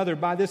love one another.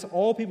 By this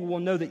all people will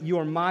know that you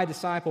are my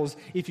disciples,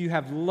 if you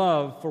have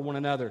love for one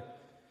another."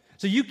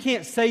 So you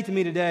can't say to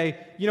me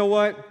today, you know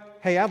what?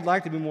 Hey, I'd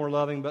like to be more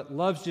loving, but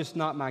love's just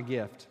not my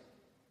gift.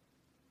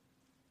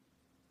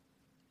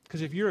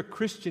 Because if you're a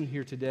Christian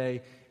here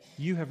today,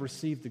 you have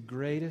received the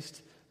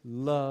greatest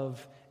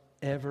love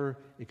ever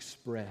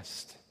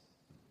expressed.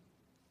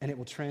 And it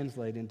will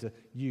translate into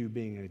you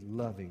being a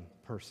loving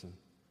person.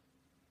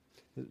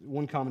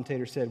 One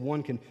commentator said,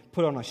 one can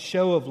put on a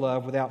show of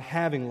love without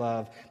having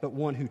love, but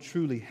one who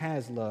truly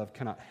has love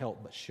cannot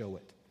help but show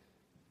it.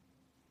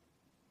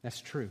 That's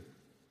true.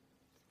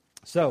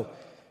 So,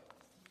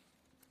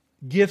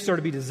 gifts are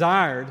to be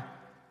desired,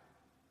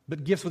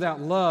 but gifts without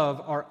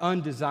love are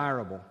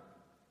undesirable.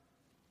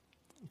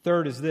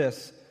 Third is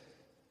this: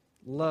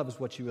 love is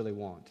what you really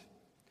want.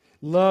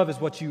 Love is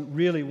what you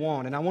really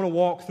want. And I want to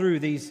walk through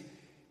these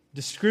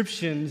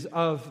descriptions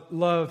of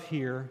love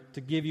here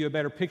to give you a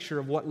better picture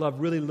of what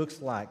love really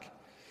looks like.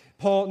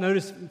 Paul,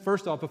 notice,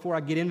 first off, before I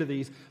get into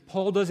these,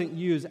 Paul doesn't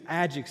use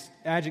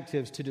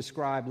adjectives to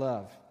describe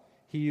love.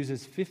 He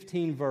uses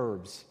 15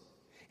 verbs.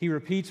 He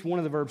repeats one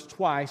of the verbs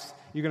twice.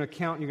 You're going to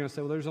count and you're going to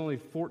say, well, there's only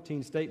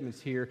 14 statements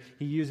here.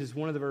 He uses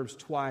one of the verbs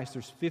twice.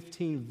 There's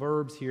 15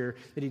 verbs here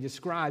that he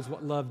describes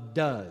what love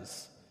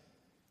does.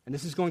 And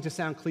this is going to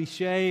sound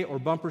cliche or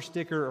bumper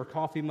sticker or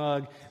coffee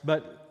mug,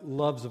 but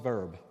love's a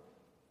verb.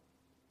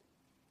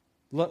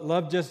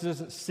 Love just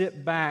doesn't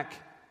sit back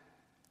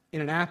in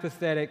an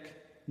apathetic,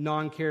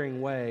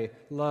 non-caring way.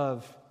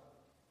 Love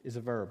is a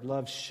verb.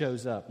 Love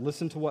shows up.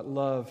 Listen to what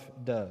love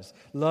does.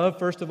 Love,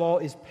 first of all,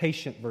 is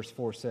patient, verse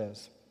 4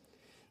 says.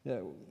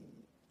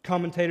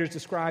 Commentators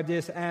describe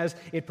this as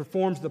it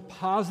performs the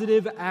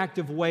positive act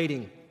of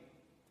waiting.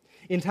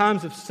 In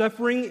times of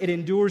suffering, it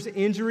endures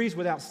injuries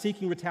without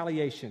seeking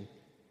retaliation.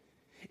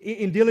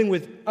 In dealing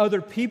with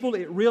other people,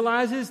 it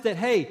realizes that,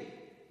 hey,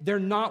 they're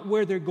not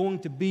where they're going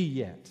to be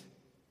yet.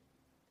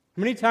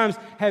 How many times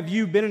have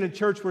you been in a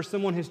church where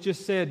someone has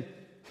just said,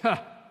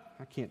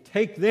 I can't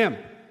take them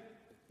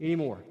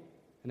anymore,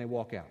 and they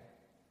walk out?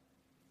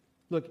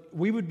 Look,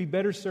 we would be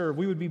better served,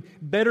 we would be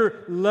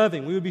better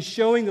loving, we would be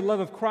showing the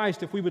love of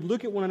Christ if we would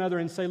look at one another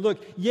and say,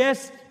 look,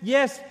 yes,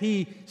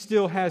 he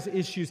still has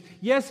issues.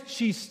 Yes,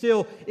 she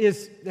still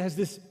has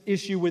this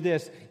issue with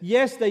this.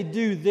 Yes, they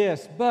do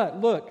this, but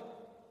look,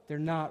 they're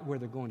not where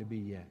they're going to be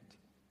yet.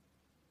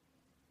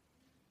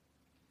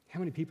 How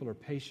many people are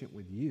patient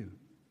with you?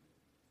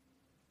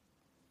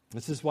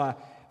 This is why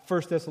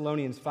 1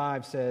 Thessalonians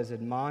 5 says,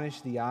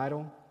 admonish the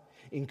idle,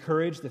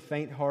 encourage the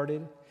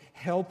faint-hearted,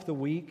 help the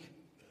weak,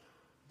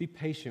 be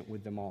patient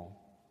with them all.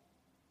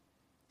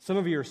 Some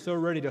of you are so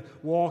ready to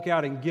walk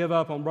out and give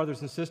up on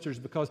brothers and sisters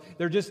because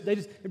they're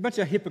a bunch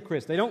of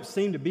hypocrites. They don't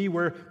seem to be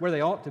where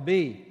they ought to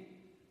be.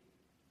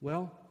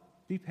 Well,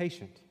 be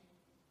patient.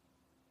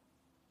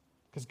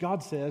 Because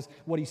God says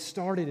what He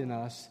started in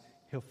us,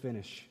 He'll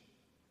finish.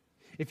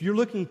 If you're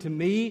looking to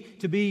me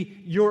to be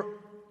your,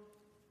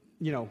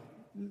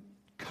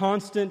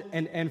 constant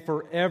and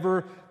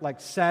forever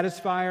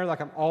satisfier,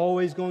 like I'm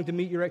always going to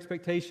meet your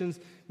expectations,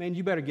 man,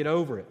 you better get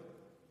over it.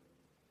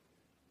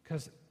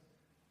 Because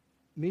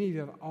many of you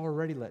have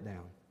already let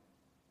down.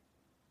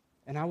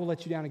 And I will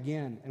let you down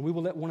again. And we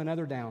will let one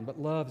another down. But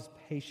love is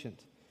patient.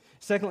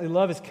 Secondly,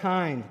 love is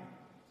kind.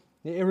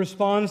 It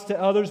responds to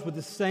others with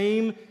the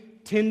same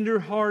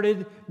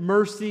tender-hearted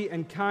mercy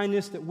and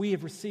kindness that we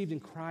have received in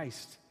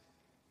Christ.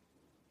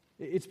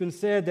 It's been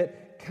said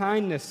that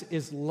kindness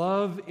is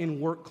love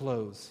in work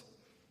clothes.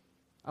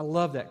 I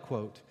love that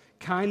quote.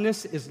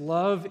 Kindness is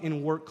love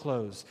in work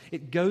clothes.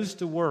 It goes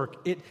to work.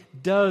 It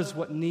does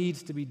what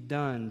needs to be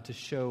done to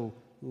show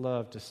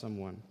love to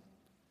someone.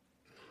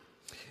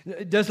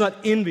 It does not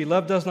envy.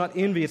 Love does not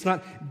envy. It's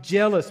not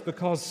jealous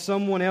because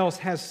someone else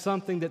has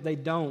something that they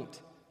don't.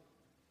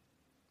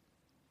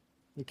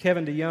 And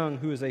Kevin DeYoung,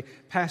 who is a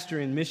pastor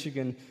in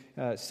Michigan,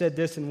 said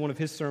this in one of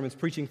his sermons,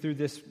 preaching through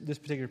this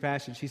particular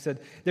passage. He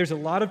said, there's a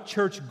lot of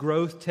church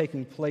growth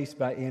taking place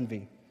by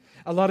envy,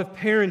 a lot of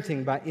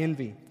parenting by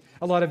envy,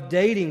 a lot of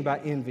dating by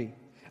envy,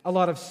 a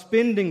lot of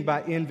spending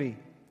by envy.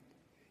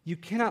 You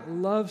cannot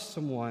love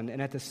someone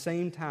and at the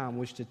same time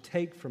wish to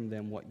take from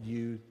them what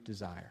you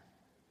desire.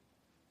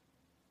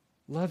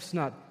 Love's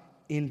not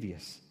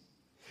envious.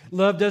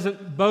 Love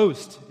doesn't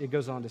boast, it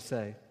goes on to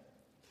say.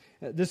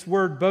 This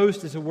word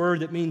boast is a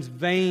word that means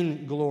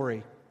vain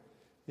glory.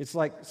 It's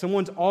like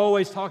someone's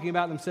always talking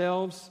about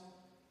themselves.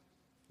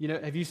 You know,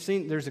 have you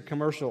seen, there's a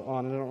commercial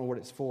on, I don't know what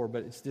it's for,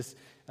 but it's this,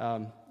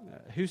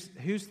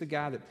 who's the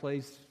guy that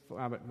plays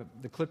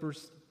the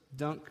Clippers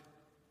dunk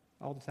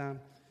all the time?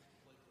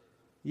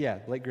 Yeah,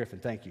 Blake Griffin,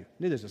 thank you. I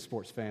knew there's a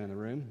sports fan in the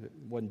room that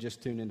wasn't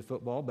just tuned into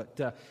football,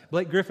 but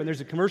Blake Griffin,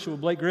 there's a commercial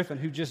with Blake Griffin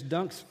who just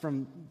dunks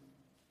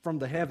from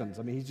the heavens.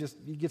 I mean,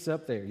 he gets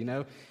up there, you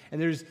know.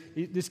 And there's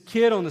this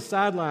kid on the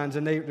sidelines,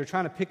 and they're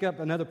trying to pick up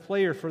another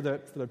player for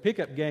the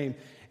pickup game,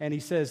 and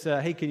he says,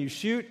 hey, can you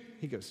shoot?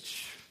 He goes,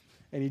 shh,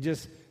 and he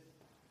just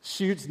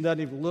shoots and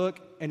doesn't even look,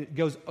 and it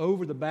goes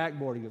over the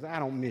backboard. He goes, I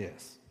don't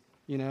miss,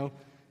 you know.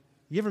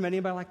 You ever met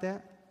anybody like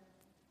that?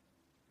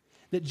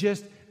 That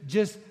just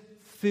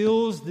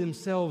fills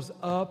themselves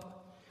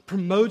up,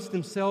 promotes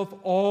themselves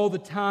all the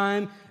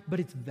time, but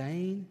it's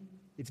vain.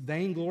 It's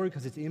vainglory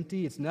because it's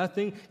empty, it's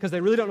nothing, because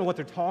they really don't know what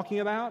they're talking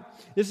about.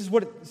 This is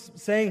what it's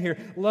saying here.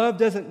 Love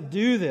doesn't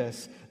do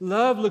this.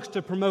 Love looks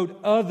to promote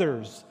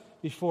others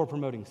before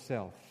promoting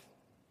self.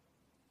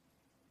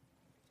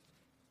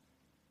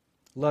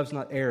 Love's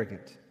not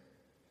arrogant.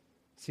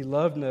 See,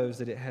 love knows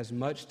that it has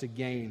much to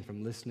gain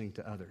from listening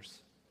to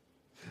others.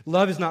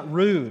 Love is not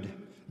rude.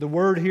 The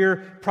word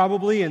here,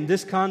 probably in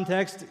this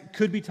context,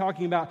 could be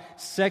talking about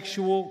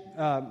sexual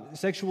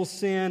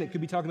sin. It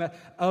could be talking about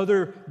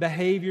other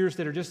behaviors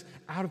that are just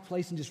out of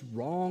place and just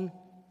wrong.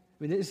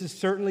 I mean, this is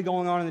certainly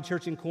going on in the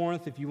church in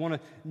Corinth. If you want to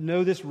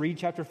know this, read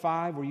chapter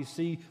 5, where you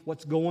see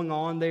what's going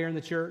on there in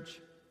the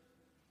church.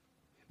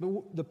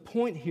 But the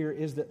point here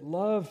is that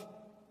love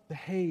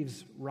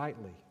behaves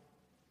rightly.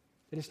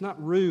 That it's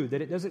not rude,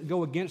 that it doesn't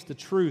go against the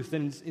truth.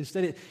 And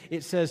instead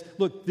it says,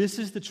 look, this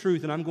is the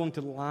truth, and I'm going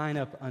to line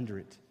up under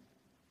it.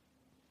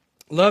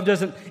 Love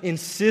doesn't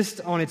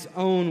insist on its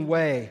own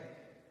way.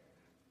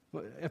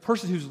 A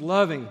person who's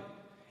loving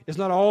is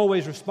not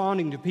always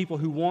responding to people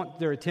who want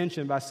their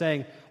attention by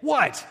saying,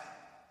 what?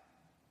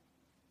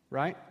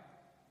 Right? I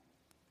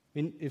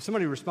mean, if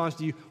somebody responds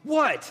to you,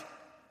 what?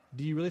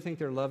 Do you really think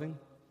they're loving?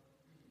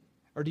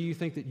 Or do you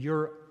think that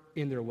you're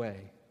in their way?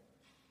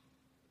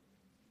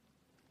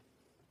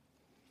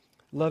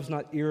 Love's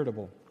not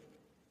irritable.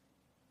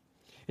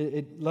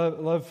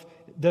 Love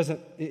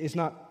is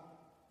not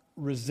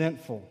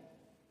resentful.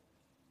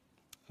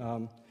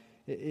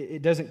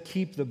 It doesn't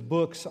keep the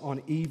books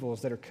on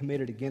evils that are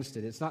committed against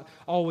it. It's not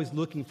always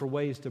looking for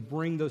ways to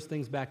bring those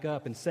things back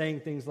up and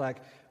saying things like,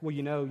 well,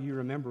 you know, you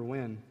remember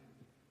when.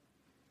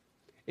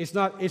 It's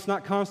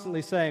not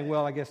constantly saying,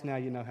 well, I guess now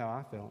you know how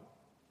I felt.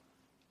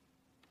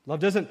 Love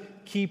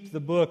doesn't keep the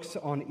books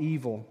on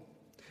evil.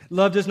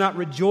 Love does not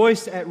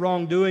rejoice at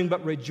wrongdoing,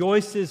 but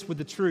rejoices with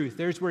the truth.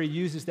 There's where he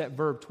uses that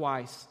verb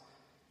twice.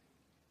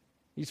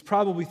 He's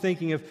probably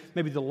thinking of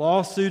maybe the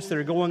lawsuits that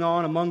are going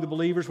on among the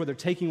believers where they're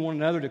taking one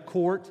another to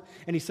court.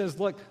 And he says,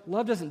 look,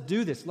 love doesn't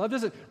do this. Love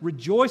doesn't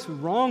rejoice with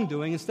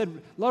wrongdoing.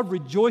 Instead, love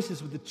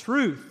rejoices with the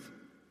truth.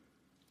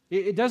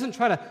 It doesn't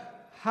try to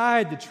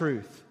hide the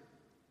truth.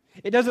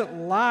 It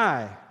doesn't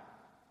lie.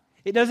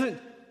 It doesn't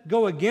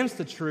go against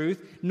the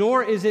truth,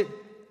 nor is it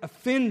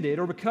offended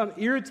or become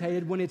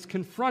irritated when it's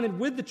confronted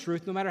with the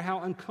truth, no matter how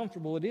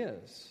uncomfortable it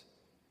is.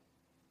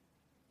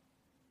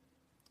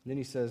 And then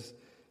he says,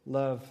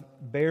 love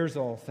bears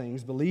all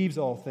things, believes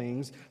all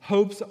things,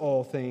 hopes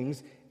all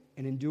things,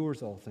 and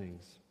endures all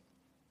things.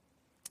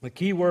 The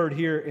key word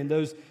here in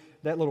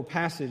that little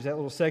passage, that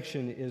little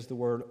section, is the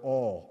word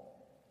all.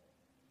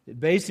 It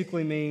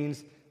basically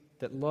means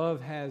that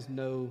love has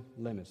no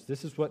limits.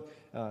 This is what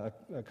a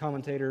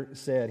commentator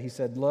said. He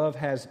said, love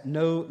has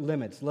no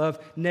limits. Love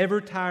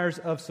never tires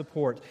of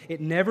support. It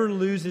never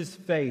loses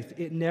faith.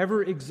 It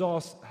never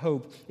exhausts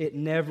hope. It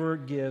never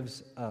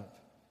gives up.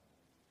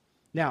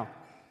 Now,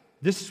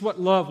 this is what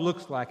love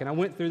looks like, and I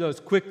went through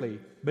those quickly,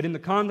 but in the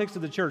context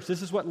of the church,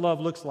 this is what love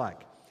looks like.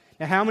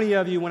 Now, how many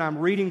of you, when I'm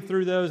reading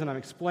through those and I'm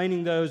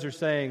explaining those, are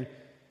saying,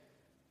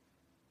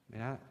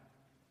 man,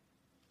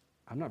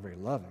 I'm not very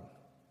loving?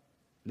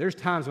 There's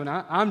times when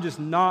I'm just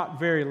not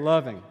very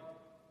loving.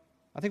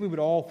 I think we would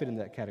all fit in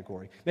that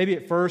category. Maybe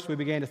at first we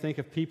began to think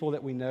of people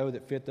that we know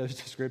that fit those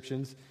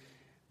descriptions.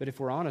 But if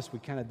we're honest, we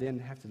kind of then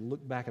have to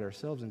look back at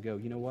ourselves and go,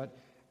 you know what?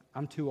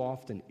 I'm too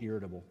often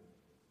irritable.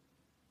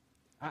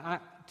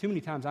 Too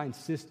many times I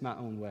insist my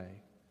own way.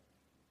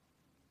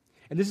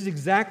 And this is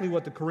exactly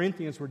what the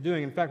Corinthians were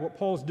doing. In fact, what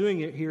Paul's doing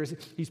here is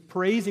he's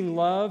praising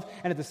love,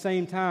 and at the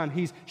same time,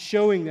 he's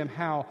showing them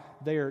how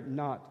they're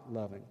not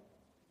loving.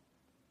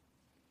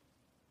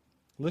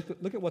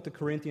 Look at what the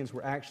Corinthians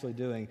were actually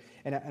doing.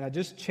 And I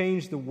just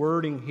changed the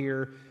wording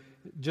here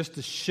just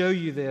to show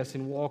you this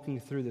in walking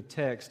through the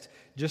text,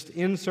 just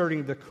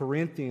inserting the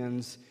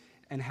Corinthians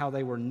and how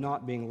they were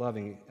not being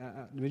loving.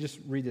 Let me just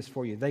read this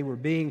for you. They were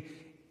being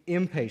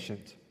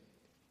impatient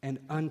and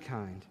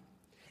unkind,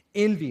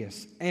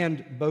 envious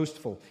and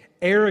boastful,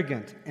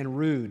 arrogant and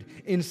rude,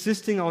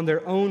 insisting on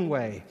their own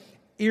way,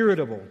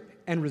 irritable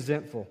and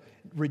resentful,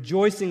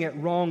 rejoicing at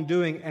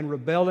wrongdoing and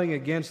rebelling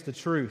against the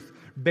truth,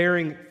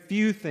 bearing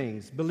few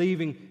things,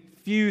 believing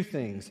few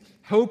things,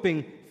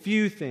 hoping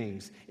few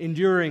things,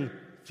 enduring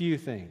few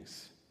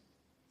things.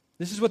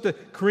 This is what the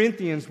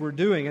Corinthians were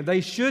doing, and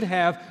they should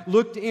have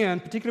looked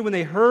in, particularly when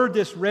they heard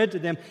this read to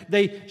them,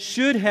 they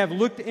should have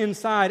looked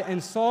inside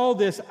and saw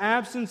this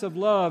absence of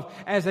love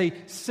as a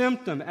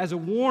symptom, as a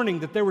warning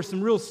that there were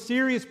some real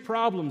serious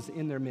problems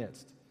in their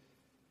midst.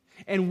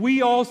 And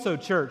we also,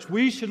 church,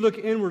 we should look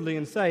inwardly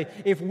and say,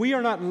 if we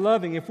are not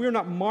loving, if we are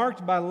not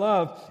marked by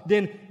love,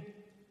 then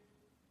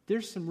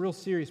there's some real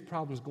serious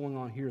problems going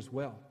on here as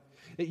well.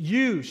 That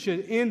you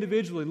should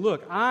individually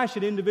look, I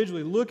should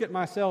individually look at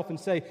myself and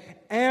say,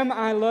 am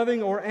I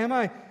loving, or am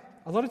I,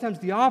 a lot of times,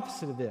 the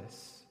opposite of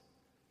this?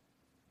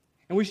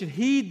 And we should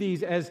heed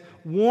these as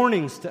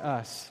warnings to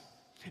us.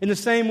 In the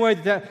same way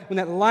that when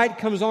that light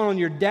comes on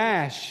your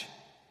dash,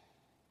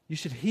 you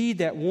should heed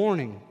that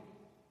warning.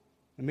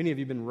 And many of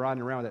you have been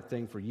riding around with that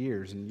thing for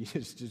years and you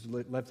just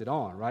left it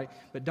on, right?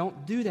 But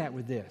don't do that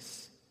with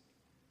this.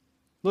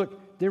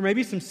 Look, there may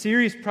be some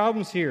serious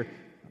problems here.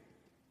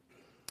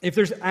 If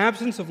there's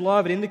absence of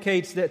love, it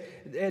indicates that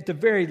at the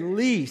very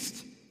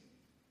least,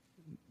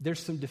 there's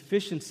some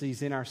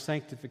deficiencies in our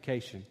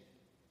sanctification.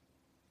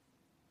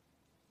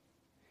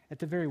 At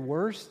the very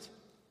worst,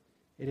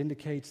 it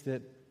indicates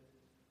that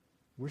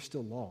we're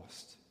still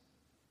lost.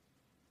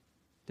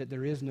 That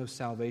there is no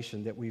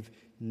salvation, that we've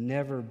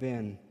never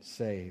been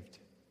saved.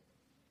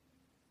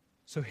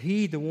 So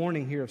heed the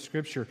warning here of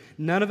Scripture.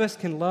 None of us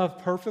can love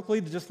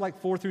perfectly, just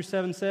like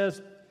 4-7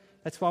 says.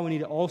 That's why we need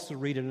to also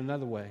read it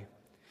another way.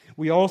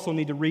 We also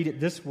need to read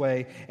it this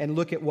way and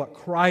look at what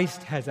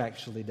Christ has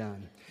actually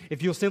done.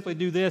 If you'll simply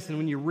do this, and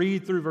when you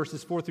read through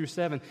verses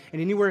 4-7, and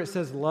anywhere it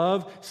says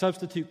love,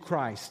 substitute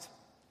Christ.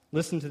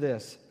 Listen to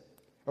this.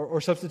 Or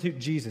substitute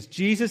Jesus.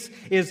 Jesus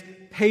is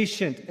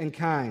patient and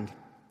kind.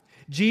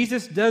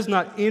 Jesus does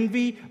not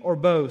envy or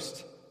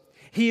boast.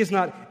 He is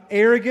not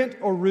arrogant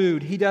or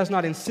rude. He does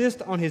not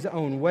insist on his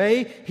own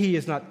way. He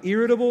is not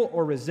irritable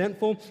or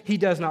resentful. He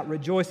does not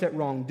rejoice at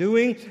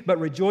wrongdoing, but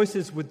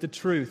rejoices with the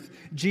truth.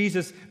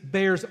 Jesus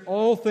bears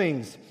all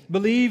things,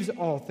 believes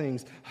all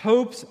things,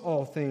 hopes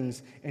all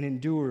things, and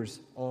endures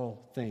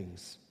all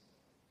things.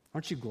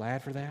 Aren't you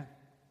glad for that?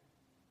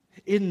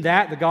 Isn't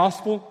that the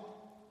gospel?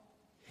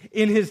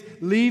 In his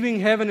leaving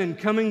heaven and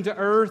coming to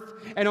earth,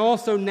 and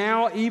also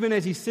now, even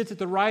as he sits at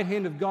the right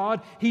hand of God,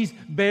 he's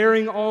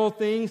bearing all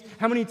things.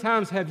 How many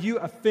times have you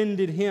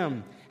offended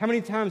him? How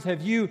many times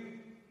have you,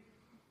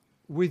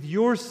 with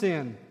your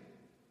sin,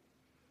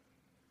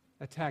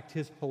 attacked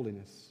his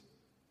holiness?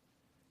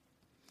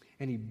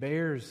 And he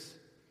bears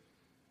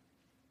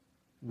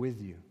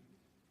with you.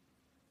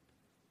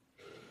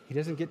 He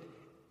doesn't get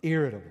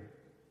irritable.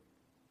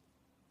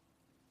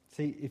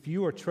 See, if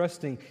you are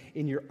trusting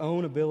in your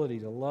own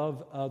ability to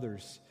love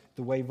others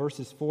the way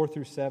verses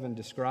 4-7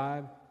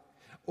 describe,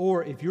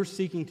 or if you're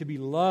seeking to be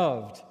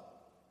loved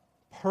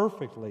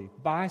perfectly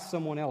by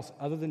someone else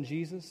other than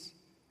Jesus,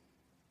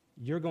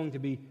 you're going to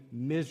be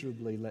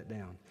miserably let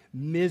down,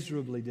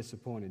 miserably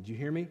disappointed. Do you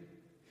hear me?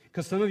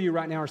 Because some of you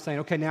right now are saying,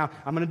 okay, now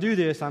I'm going to do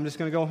this. I'm just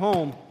going to go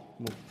home.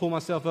 I'm going to pull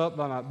myself up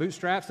by my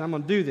bootstraps, and I'm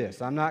going to do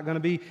this. I'm not going to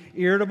be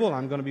irritable.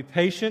 I'm going to be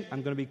patient.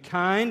 I'm going to be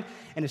kind.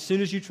 And as soon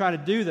as you try to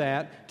do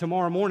that,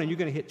 tomorrow morning you're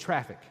going to hit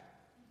traffic.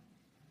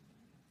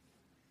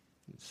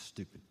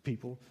 Stupid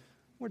people.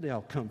 Where'd they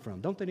all come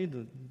from? Don't they need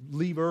to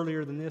leave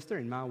earlier than this? They're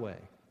in my way,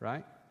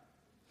 right?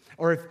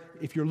 Or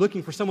if you're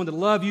looking for someone to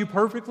love you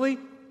perfectly,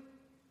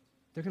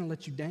 they're going to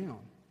let you down.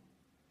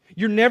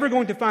 You're never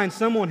going to find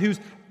someone who's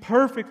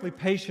perfectly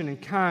patient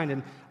and kind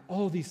and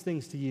all these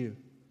things to you.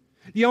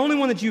 The only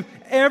one that you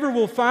ever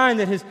will find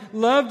that has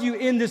loved you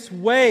in this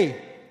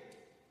way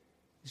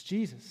is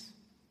Jesus.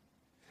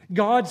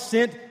 God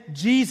sent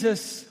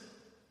Jesus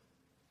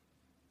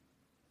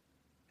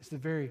as the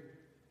very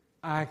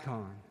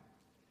icon,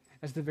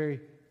 as the very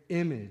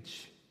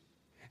image,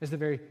 as the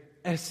very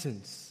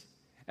essence,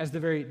 as the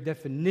very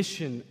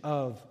definition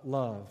of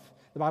love.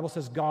 The Bible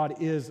says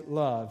God is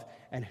love,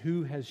 and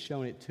who has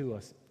shown it to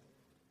us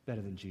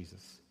better than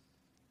Jesus?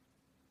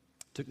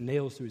 Took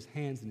nails through his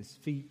hands and his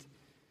feet,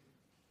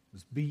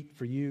 was beat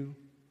for you,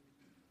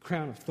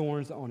 crown of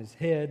thorns on his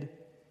head,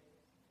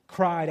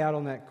 cried out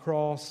on that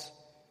cross,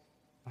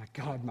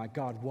 my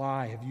God,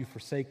 why have you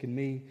forsaken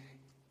me?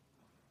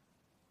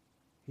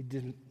 He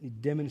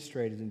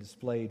demonstrated and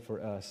displayed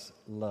for us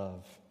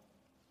love.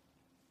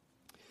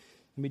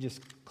 Let me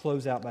just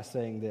close out by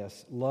saying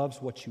this.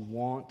 Love's what you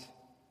want.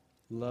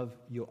 Love,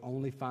 you'll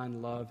only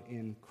find love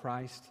in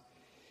Christ.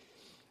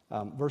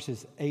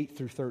 Verses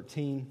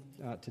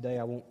 8-13. Today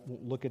I won't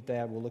look at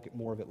that. We'll look at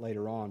more of it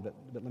later on. But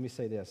let me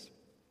say this.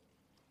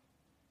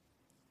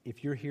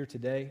 If you're here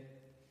today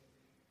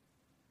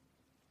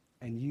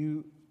and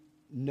you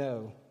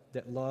know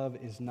that love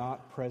is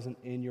not present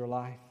in your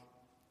life,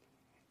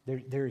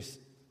 there's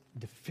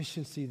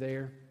deficiency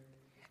there,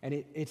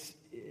 and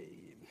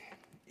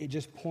it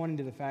just pointing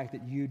to the fact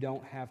that you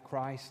don't have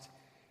Christ,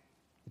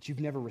 that you've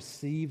never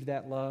received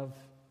that love,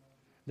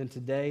 then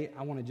today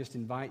I want to just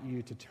invite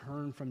you to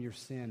turn from your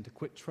sin, to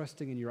quit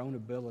trusting in your own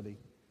ability,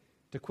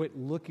 to quit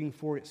looking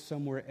for it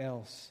somewhere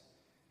else,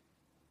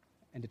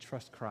 and to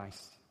trust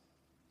Christ,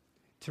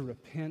 to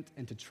repent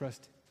and to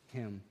trust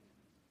Him.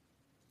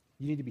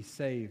 You need to be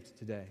saved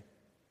today.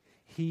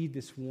 Heed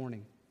this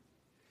warning.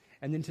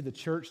 And then to the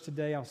church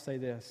today, I'll say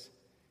this.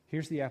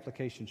 Here's the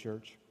application,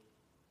 church.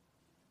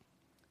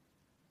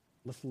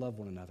 Let's love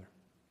one another.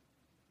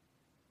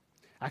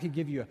 I could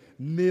give you a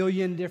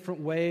million different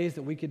ways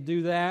that we could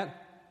do that,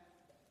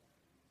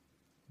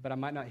 but I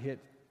might not hit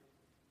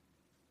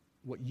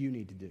what you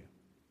need to do.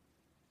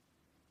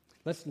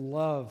 Let's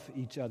love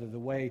each other the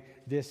way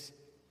this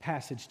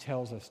passage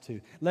tells us to.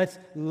 Let's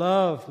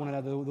love one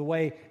another the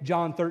way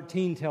John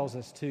 13 tells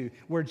us to,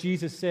 where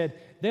Jesus said,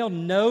 they'll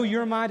know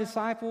you're my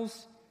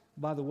disciples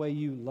by the way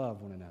you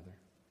love one another.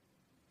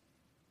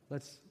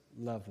 Let's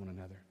love one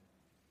another.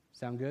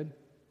 Sound good?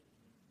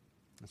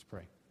 Let's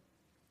pray.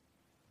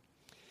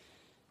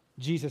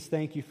 Jesus,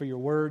 thank you for your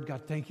word.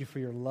 God, thank you for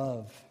your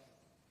love.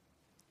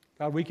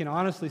 God, we can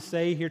honestly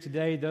say here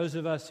today, those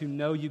of us who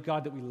know you,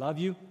 God, that we love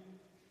you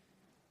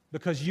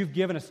because you've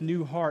given us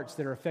new hearts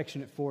that are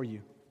affectionate for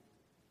you.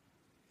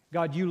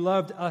 God, you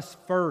loved us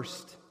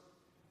first.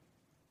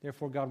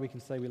 Therefore, God, we can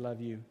say we love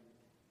you.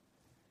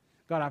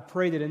 God, I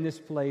pray that in this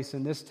place,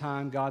 in this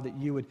time, God, that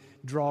you would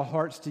draw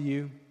hearts to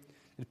you,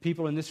 that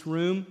people in this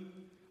room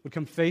would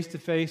come face to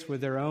face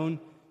with their own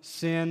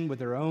sin, with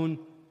their own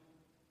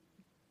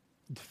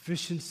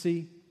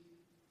deficiency.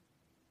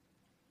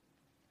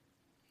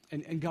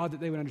 And God, that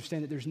they would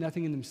understand that there's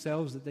nothing in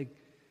themselves that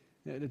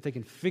they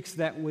can fix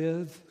that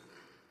with.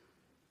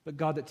 But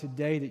God, that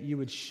today that you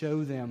would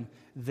show them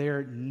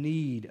their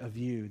need of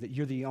you, that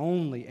you're the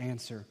only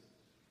answer,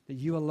 that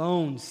you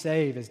alone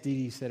save, as Dee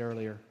Dee said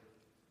earlier.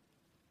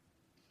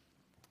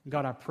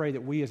 God, I pray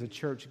that we as a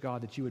church,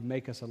 God, that you would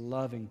make us a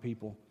loving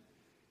people,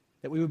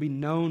 that we would be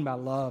known by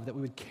love, that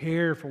we would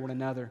care for one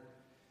another,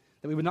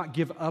 that we would not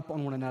give up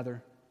on one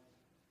another,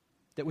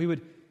 that we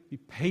would be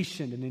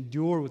patient and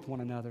endure with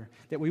one another,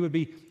 that we would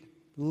be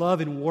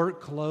love and work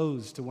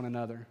close to one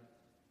another.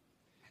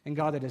 And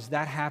God, that as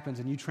that happens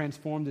and you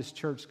transform this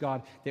church,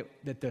 God,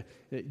 that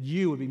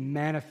you would be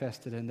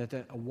manifested and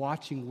that a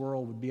watching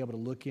world would be able to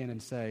look in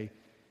and say,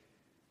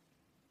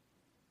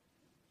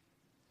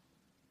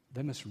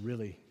 they must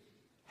really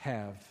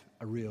have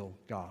a real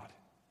God,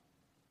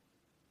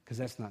 because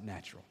that's not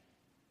natural.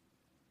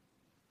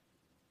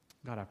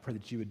 God, I pray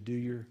that you would do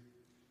your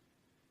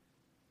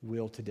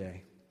will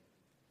today.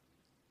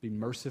 Be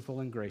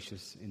merciful and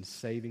gracious in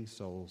saving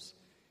souls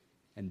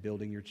and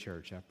building your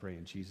church. I pray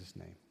in Jesus'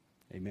 name.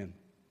 Amen.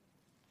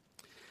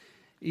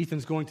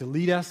 Ethan's going to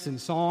lead us in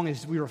song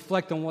as we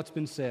reflect on what's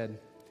been said.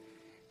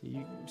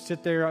 You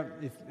sit there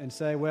and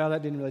say, well,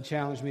 that didn't really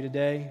challenge me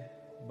today,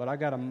 but I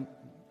got a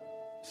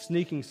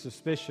sneaking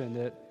suspicion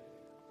that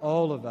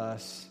all of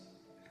us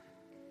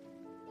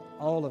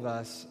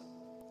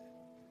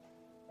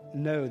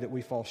know that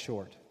we fall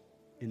short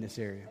in this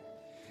area.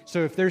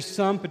 So if there's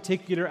some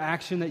particular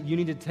action that you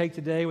need to take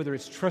today, whether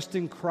it's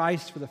trusting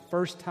Christ for the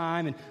first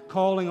time and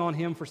calling on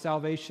Him for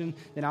salvation,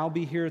 then I'll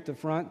be here at the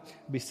front.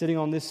 I'll be sitting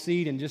on this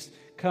seat, and just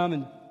come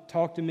and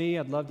talk to me.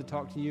 I'd love to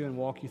talk to you and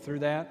walk you through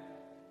that.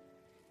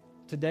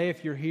 Today,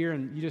 if you're here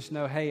and you just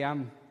know, hey,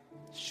 I'm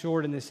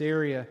short in this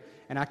area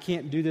and I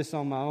can't do this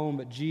on my own,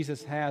 but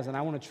Jesus has, and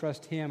I want to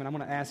trust Him and I'm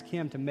going to ask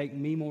Him to make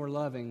me more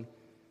loving.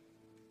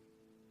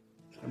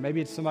 Or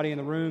maybe it's somebody in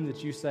the room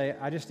that you say,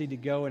 I just need to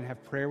go and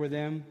have prayer with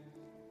them.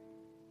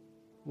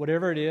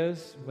 Whatever it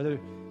is, whether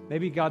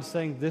maybe God's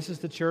saying, this is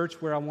the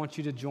church where I want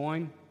you to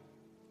join.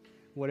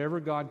 Whatever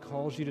God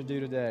calls you to do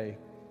today,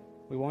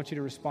 we want you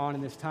to respond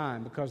in this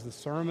time, because the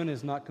sermon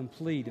is not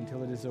complete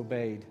until it is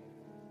obeyed.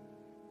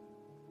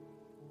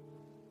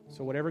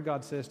 So whatever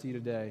God says to you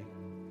today,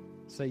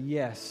 say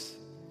yes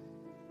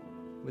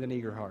with an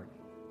eager heart.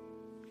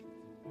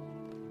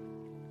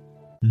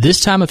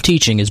 This time of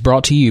teaching is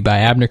brought to you by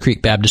Abner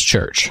Creek Baptist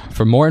Church.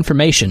 For more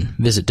information,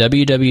 visit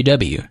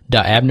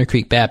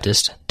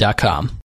www.abnercreekbaptist.com.